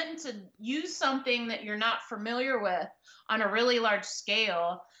 and then to use something that you're not familiar with on a really large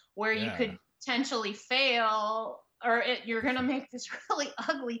scale where you Yeah. could potentially fail, or you're going to make this really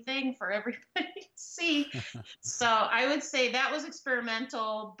ugly thing for everybody to see. So I would say that was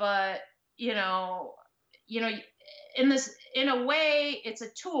experimental, but you know, in a way, it's a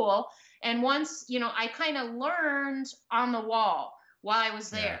tool. And once, I kind of learned on the wall while I was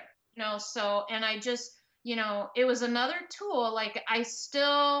there, so, and I just, it was another tool. Like I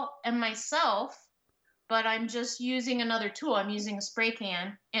still am myself, but I'm just using another tool. I'm using a spray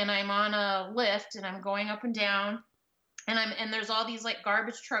can, and I'm on a lift, and I'm going up and down, and there's all these like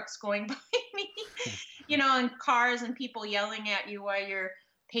garbage trucks going by me, and cars and people yelling at you while you're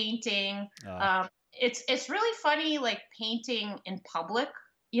painting. It's really funny, like painting in public,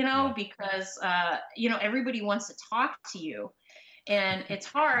 because everybody wants to talk to you, and it's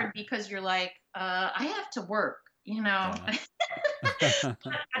hard because you're like, I have to work, but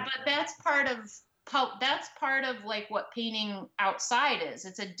that's part of like what painting outside is.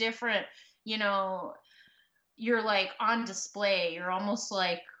 It's a different, you're like on display. You're almost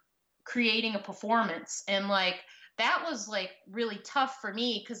like creating a performance, and like that was like really tough for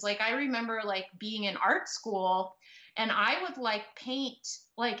me because like I remember like being in art school, and I would like paint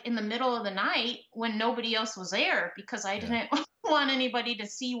like in the middle of the night when nobody else was there because I didn't want anybody to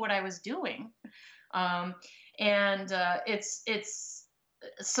see what I was doing. It's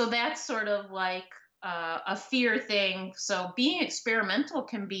so that's sort of like a fear thing. So being experimental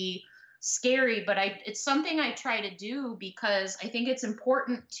can be scary, but it's something I try to do because I think it's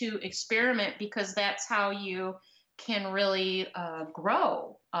important to experiment, because that's how you can really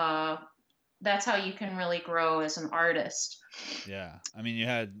grow. That's how you can really grow as an artist. Yeah. I mean,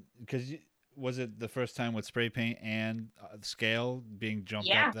 was it the first time with spray paint and scale being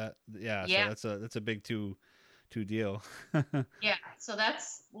jumped up that? Yeah. So that's a big two deal. Yeah. So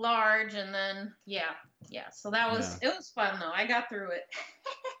that's large. And then, yeah. So it was fun though. I got through it.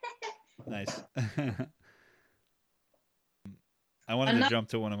 Nice. I wanted to jump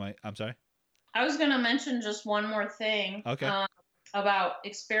to I'm sorry. I was going to mention just one more thing. Okay. About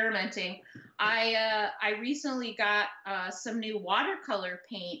experimenting. I recently got some new watercolor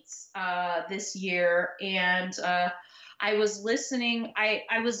paints this year, and I was listening.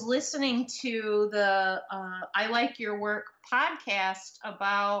 I was listening to the I Like Your Work podcast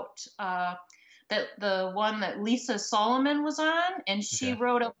about the one that Lisa Solomon was on, and she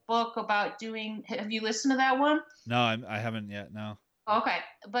wrote a book about doing. Have you listened to that one? No, I haven't yet. No. Okay,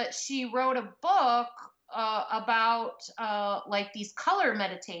 but she wrote a book about like these color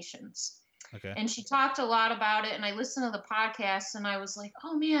meditations. Okay. And she talked a lot about it, and I listened to the podcast, and I was like,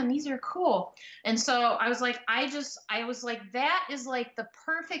 oh man, these are cool. And so I was like, that is like the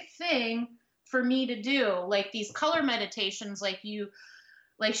perfect thing for me to do. Like these color meditations, like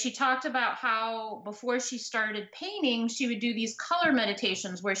she talked about how before she started painting, she would do these color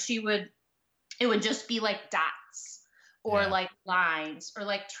meditations where it would just be like dots or like lines or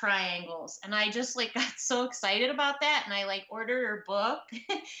like triangles. And I just like got so excited about that. And I like ordered her book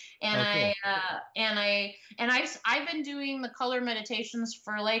and I've been doing the color meditations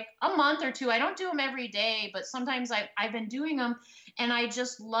for like a month or two. I don't do them every day, but sometimes I've been doing them, and I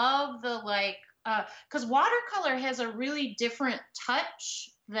just love the like because watercolor has a really different touch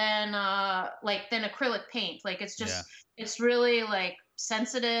than than acrylic paint. Like Yeah. it's really like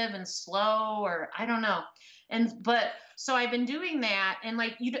sensitive and slow, or I don't know. But so I've been doing that, and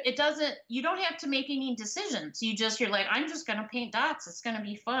like you don't have to make any decisions. You're like, I'm just gonna paint dots. It's gonna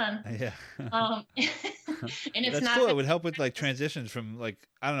be fun. Yeah. And it's That's not cool. It would help with like transitions from like,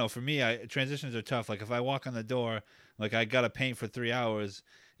 I don't know, for me, transitions are tough. Like if I walk on the door, like I got to paint for 3 hours,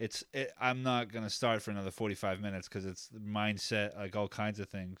 I'm not going to start for another 45 minutes because it's mindset, like all kinds of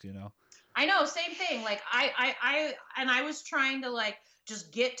things, you know? I know, same thing. Like I was trying to like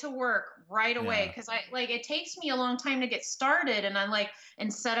just get to work right away Yeah. because I like it takes me a long time to get started, and I'm like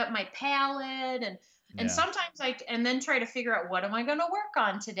and set up my palette and Yeah. sometimes and then try to figure out what am I going to work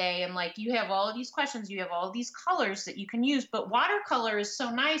on today, and like you have all of these questions, you have all these colors that you can use, but watercolor is so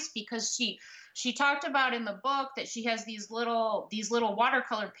nice because she talked about in the book that she has these little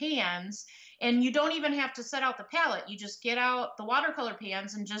watercolor pans, and you don't even have to set out the palette. You just get out the watercolor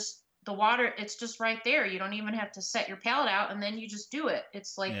pans and just the water, it's just right there. You don't even have to set your palette out, and then you just do it.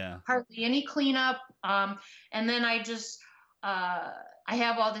 It's like Yeah. hardly any cleanup. And then I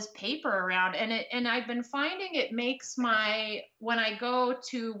have all this paper around, and I've been finding it makes when I go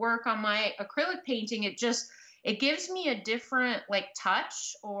to work on my acrylic painting, it gives me a different like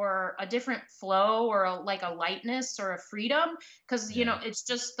touch or a different flow or like a lightness or a freedom, because Yeah. it's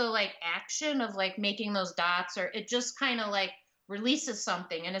just the like action of like making those dots, or it just kind of like releases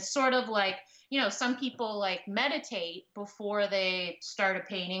something. And it's sort of like some people like meditate before they start a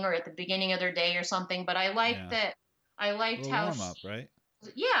painting or at the beginning of their day or something, but Yeah. I liked Well, how warm up, right?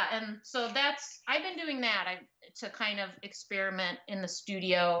 yeah. And so I've been doing that to kind of experiment in the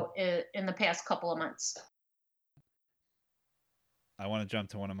studio in the past couple of months. I want to jump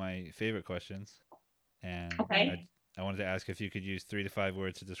to one of my favorite questions. And Okay. I wanted to ask if you could use 3 to 5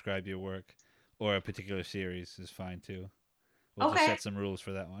 words to describe your work, or a particular series is fine too. We'll just Okay. set some rules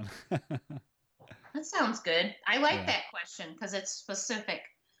for that one. That sounds good. I like Yeah. that question because it's specific.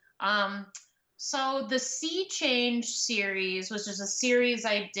 Um, so the Sea Change series, which is a series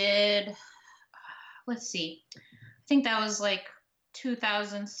I did, let's see, I think that was like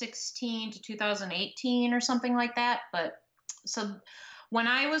 2016 to 2018 or something like that. But so when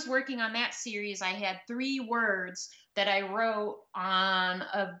I was working on that series, I had 3 words that I wrote on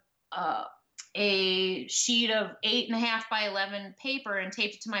a, a sheet of 8.5 by 11 paper and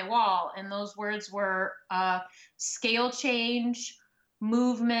taped it to my wall. And those words were scale change,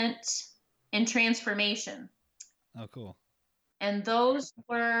 movement, and transformation. Oh, cool. And those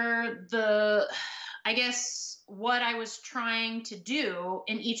were I guess, what I was trying to do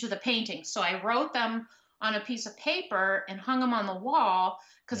in each of the paintings. So I wrote them on a piece of paper and hung them on the wall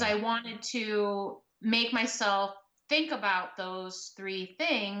because Yeah. I wanted to make myself think about those 3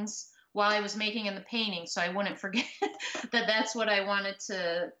 things while I was making in the painting, so I wouldn't forget that that's what I wanted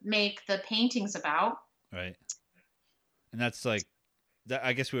to make the paintings about. Right. And that's like that.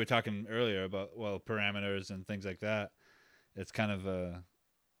 I guess we were talking earlier about, well, parameters and things like that. It's kind of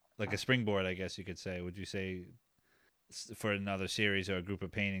like a springboard, I guess you could say. Would you say for another series or a group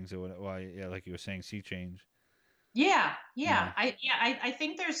of paintings, or what? Well, yeah, like you were saying, sea change. Yeah, Yeah. I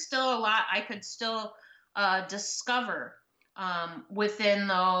think there's still a lot I could still discover within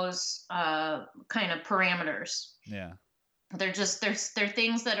those kind of parameters. Yeah. They're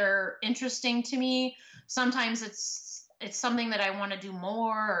things that are interesting to me. Sometimes it's something that I want to do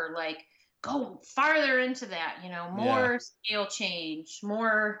more, or like go farther into that, Yeah. more scale change,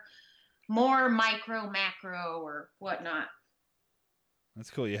 more micro macro or whatnot. That's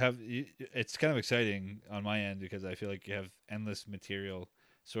cool. It's kind of exciting on my end because I feel like you have endless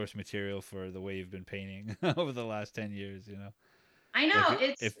source material for the way you've been painting over the last 10 years, you know? I know, Like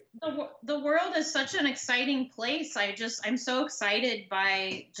it's if the world is such an exciting place. I'm so excited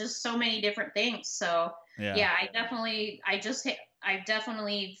by just so many different things. So Yeah. yeah, I definitely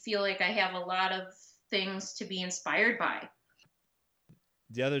feel like I have a lot of things to be inspired by.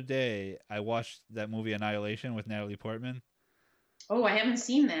 The other day I watched that movie Annihilation with Natalie Portman. Oh, I haven't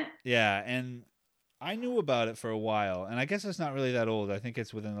seen that. Yeah, and I knew about it for a while, and I guess it's not really that old. I think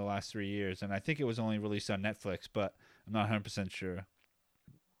it's within the last 3 years, and I think it was only released on Netflix, but I'm not 100% sure.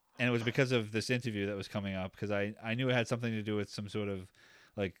 And it was because of this interview that was coming up, because I knew it had something to do with some sort of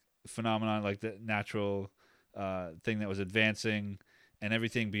like phenomenon, like the natural thing that was advancing, and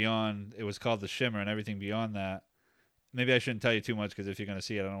everything beyond. It was called the Shimmer, and everything beyond that. Maybe I shouldn't tell you too much because if you're going to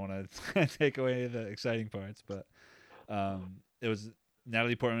see it, I don't want to take away the exciting parts. But it was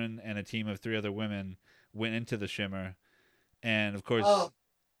Natalie Portman and a team of 3 other women went into the Shimmer, and of course, Oh.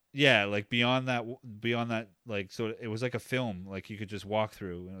 Yeah, like beyond that, like, so it was like a film, like you could just walk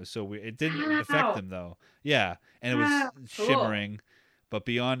through, and it was so weird. It didn't affect Wow. them though. Yeah, and it was Wow. Cool. shimmering, but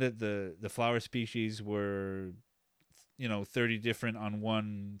beyond it, the flower species were 30 different on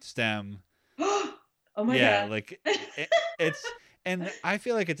one stem. Oh my Yeah, God. like it, it's and I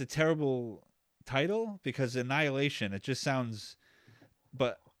feel like it's a terrible title because Annihilation. It just sounds,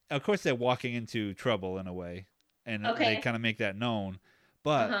 but of course they're walking into trouble in a way, and they Okay. kind of make that known.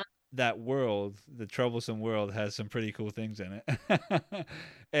 But Uh-huh. that world, the troublesome world, has some pretty cool things in it.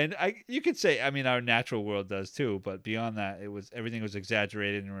 And you could say, I mean, our natural world does too, but beyond that, everything was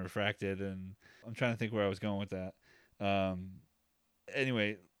exaggerated and refracted. And I'm trying to think where I was going with that. Um,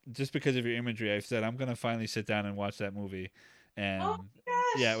 anyway, just because of your imagery, I've said I'm gonna finally sit down and watch that movie, Oh and my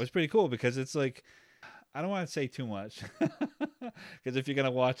yeah, it gosh. was pretty cool because it's like I don't want to say too much because if you're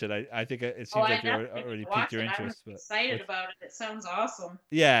gonna watch it, I think it Oh, seems I like you definitely already will piqued watch your it. I'm interest. But excited about it. It sounds awesome.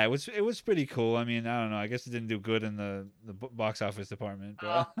 yeah, it was pretty cool. I mean, I don't know. I guess it didn't do good in the box office department,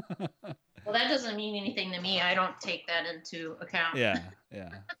 Oh, but well, that doesn't mean anything to me. I don't take that into account. yeah,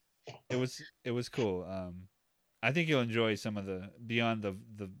 yeah, it was cool. I think you'll enjoy some of the beyond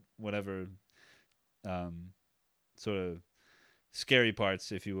the whatever um sort of scary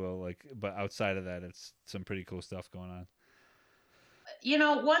parts, if you will. Like, but outside of that, it's some pretty cool stuff going on.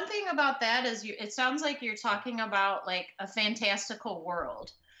 One thing about that is it sounds like you're talking about like a fantastical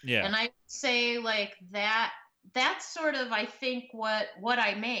world. Yeah, And I would say like that's sort of I think what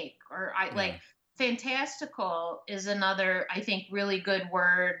I make or I yeah, like fantastical is another I think really good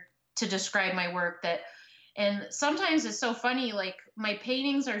word to describe my work that and sometimes it's so funny like my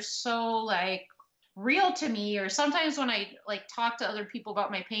paintings are so like real to me or sometimes when I like talk to other people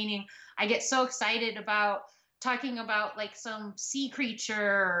about my painting I get so excited about talking about like some sea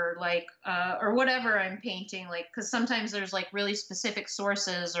creature or whatever I'm painting like because sometimes there's like really specific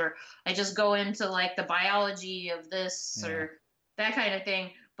sources or I just go into like the biology of this yeah, or that kind of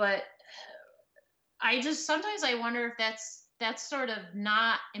thing but I just sometimes I wonder if that's sort of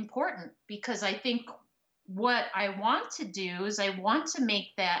not important because I think what I want to do is I want to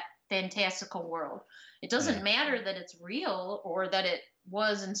make that fantastical world. It yeah. doesn't matter that it's real or that it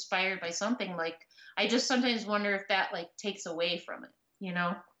was inspired by something like I just sometimes wonder if that like takes away from it, you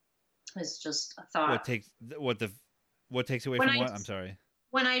know? It's just a What thought. takes what takes away When from I what? I'm sorry.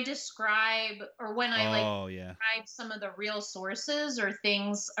 when I describe or when I like Oh yeah, describe some of the real sources or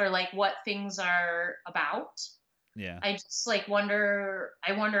things or like what things are about, yeah, I just like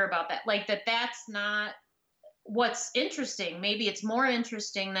I wonder about that. Like that's not what's interesting. Maybe it's more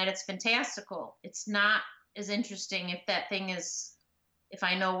interesting that it's fantastical. It's not as interesting if that thing is if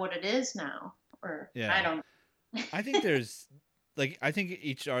I know what it is now or I yeah. don't know. I think there's like I think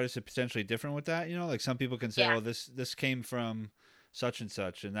each artist is potentially different with that. Like some people can say, Yeah, "Oh, this came from such and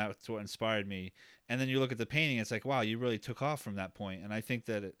such, and that's what inspired me." And then you look at the painting, it's like, "Wow, you really took off from that point." And I think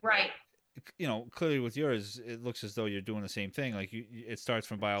that right. clearly with yours, it looks as though you're doing the same thing. Like it starts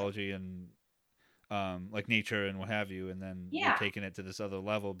from biology and like nature and what have you, and then you're Yeah. taking it to this other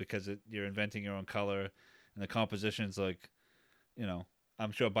level because you're inventing your own color, and the composition's like, you know,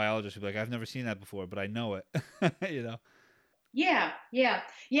 I'm sure biologists would be like, I've never seen that before, but I know it. you know. Yeah, yeah,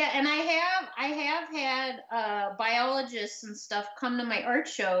 yeah. And I have had biologists and stuff come to my art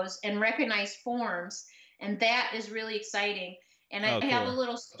shows and recognize forms, and that is really exciting. And I Oh, have a cool.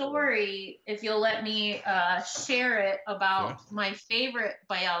 little story, if you'll let me share it, Sure. about my favorite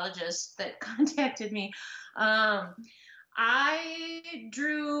biologist that contacted me. Um, I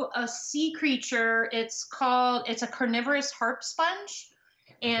drew a sea creature. It's a carnivorous harp sponge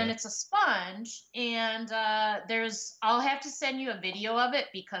and Okay. it's a sponge and I'll have to send you a video of it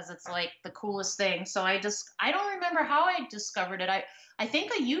because it's like the coolest thing. So I don't remember how I discovered it. I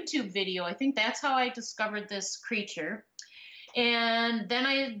think a YouTube video. I think that's how I discovered this creature. And then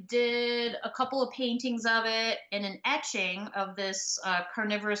I did a couple of paintings of it and an etching of this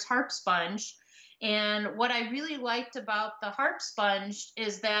carnivorous harp sponge. And what I really liked about the harp sponge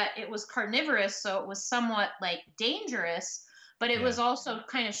is that it was carnivorous, so it was somewhat like dangerous, but it Yeah. was also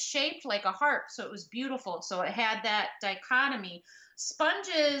kind of shaped like a harp, so it was beautiful. So it had that dichotomy.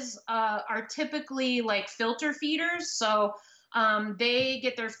 Sponges are typically like filter feeders, so they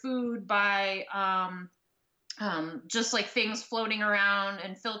get their food by just like things floating around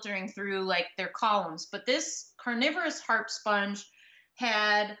and filtering through like their columns. But this carnivorous harp sponge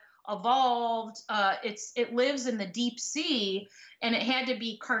had evolved. It lives in the deep sea, and it had to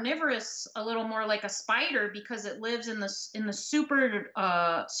be carnivorous, a little more like a spider, because it lives in the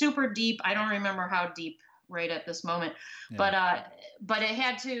super deep. I don't remember how deep right at this moment, Yeah. but but it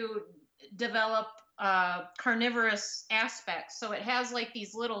had to develop carnivorous aspects. So it has like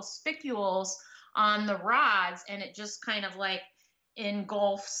these little spicules on the rods, and it just kind of like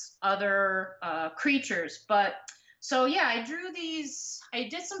engulfs other creatures. But so yeah, I drew these. I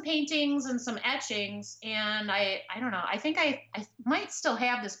did some paintings and some etchings, and I don't know. I think I might still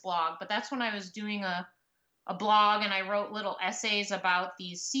have this blog, but that's when I was doing a blog, and I wrote little essays about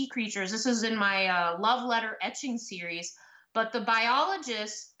these sea creatures. This is in my love letter etching series. But the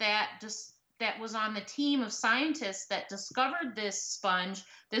biologist that was on the team of scientists that discovered this sponge,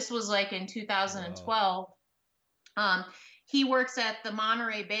 this was like in 2012. He works at the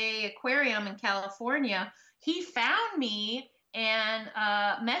Monterey Bay Aquarium in California. He found me and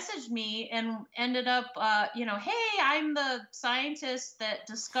messaged me and ended up, hey, I'm the scientist that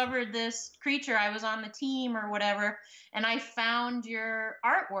discovered this creature. I was on the team or whatever, and I found your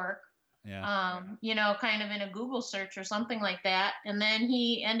artwork. Yeah. Kind of in a Google search or something like that. And then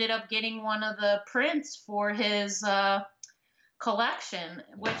he ended up getting one of the prints for his collection,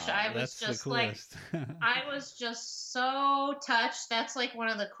 which I was just like, I was just so touched. That's like one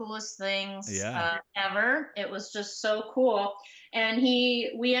of the coolest things ever. It was just so cool. And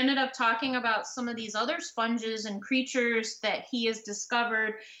we ended up talking about some of these other sponges and creatures that he has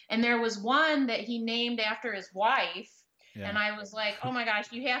discovered. And there was one that he named after his wife. Yeah. And I was like, oh my gosh,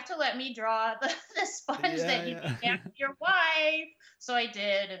 you have to let me draw the sponge that you named after your wife. So I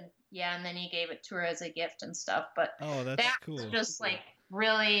did, and then he gave it to her as a gift and stuff. But that's cool. Just like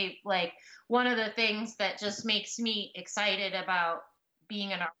really like one of the things that just makes me excited about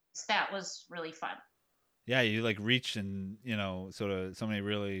being an artist. That was really fun. Yeah, you like reach and sort of somebody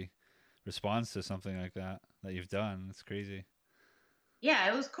really responds to something like that you've done. It's crazy.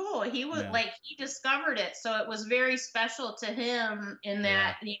 Yeah, it was cool. He was he discovered it, so it was very special to him in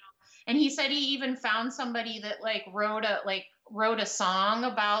that, and he said he even found somebody that wrote a song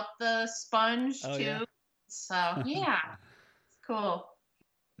about the sponge too. Yeah. So yeah, it's cool.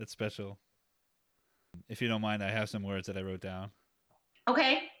 That's special. If you don't mind, I have some words that I wrote down.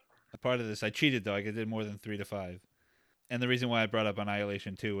 Okay. A part of this, I cheated though. I did more than 3 to 5, and the reason why I brought up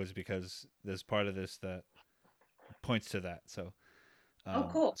Annihilation too was because there's part of this that points to that. So.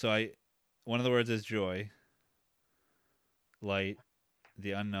 Cool. So one of the words is joy, light,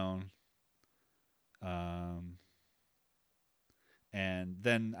 the unknown, and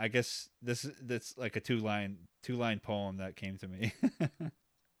then I guess that's like a two line poem that came to me.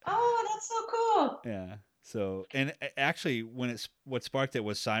 Oh, that's so cool. Yeah. So, and actually, what sparked it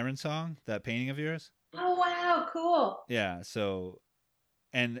was Siren Song, that painting of yours. Oh wow, cool. Yeah. So,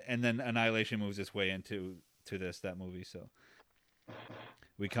 and then Annihilation moves its way into that movie. So.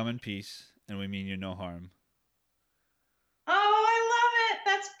 We come in peace, and we mean you no harm. Oh, I love it.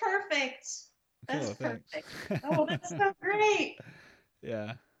 That's perfect. That's perfect. Oh, that's so great.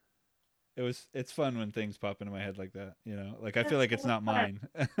 Yeah. It's fun when things pop into my head like that, Like, I feel like it's not mine,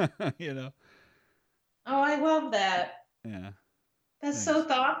 Oh, I love that. Yeah. That's so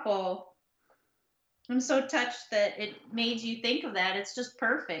thoughtful. I'm so touched that it made you think of that. It's just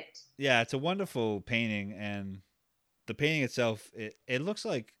perfect. Yeah, it's a wonderful painting, and the painting itself, it looks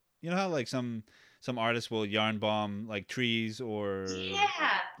like, how like some artists will yarn bomb like trees or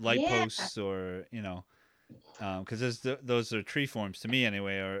light posts or because those are tree forms to me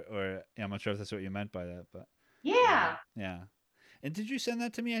anyway, or I'm not sure if that's what you meant by that, but yeah. And did you send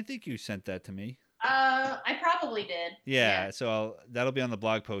that to me? I think you sent that to me. I probably did. Yeah. So that'll be on the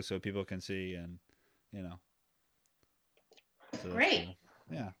blog post so people can see, and So great. Cool.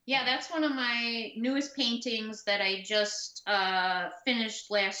 Yeah. Yeah, that's one of my newest paintings that I just finished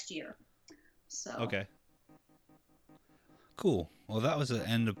last year. So. Okay. Cool. Well, that was the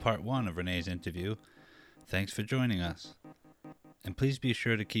end of part 1 of Renee's interview. Thanks for joining us. And please be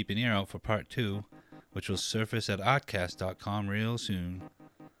sure to keep an ear out for part 2, which will surface at oddcast.com real soon.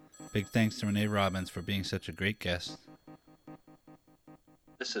 Big thanks to Renee Robbins for being such a great guest.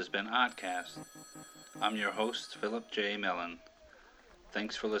 This has been Oddcast. I'm your host, Philip J. Mellon.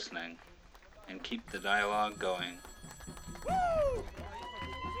 Thanks for listening, and keep the dialogue going. Woo!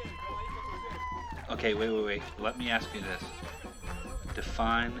 Okay, wait. Let me ask you this.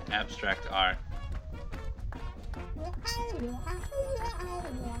 Define abstract art.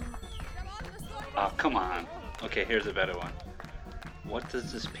 Oh, come on. Okay, here's a better one. What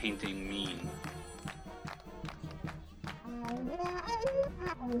does this painting mean?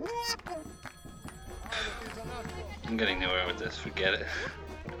 I'm getting nowhere with this. Forget it.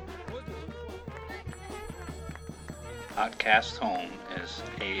 Oddcast home is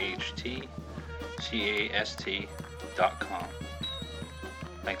ahtcast.com.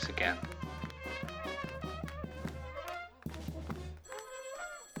 Thanks again.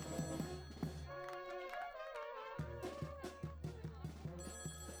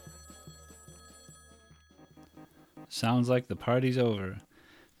 Sounds like the party's over,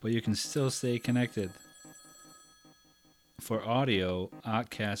 but you can still stay connected. For audio,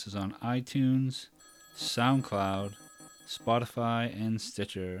 Oddcast is on iTunes, SoundCloud, Spotify, and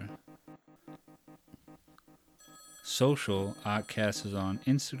Stitcher. Social, Oddcast is on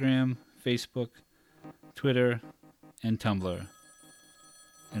Instagram, Facebook, Twitter, and Tumblr.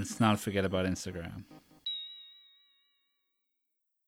 And let's not forget about Instagram.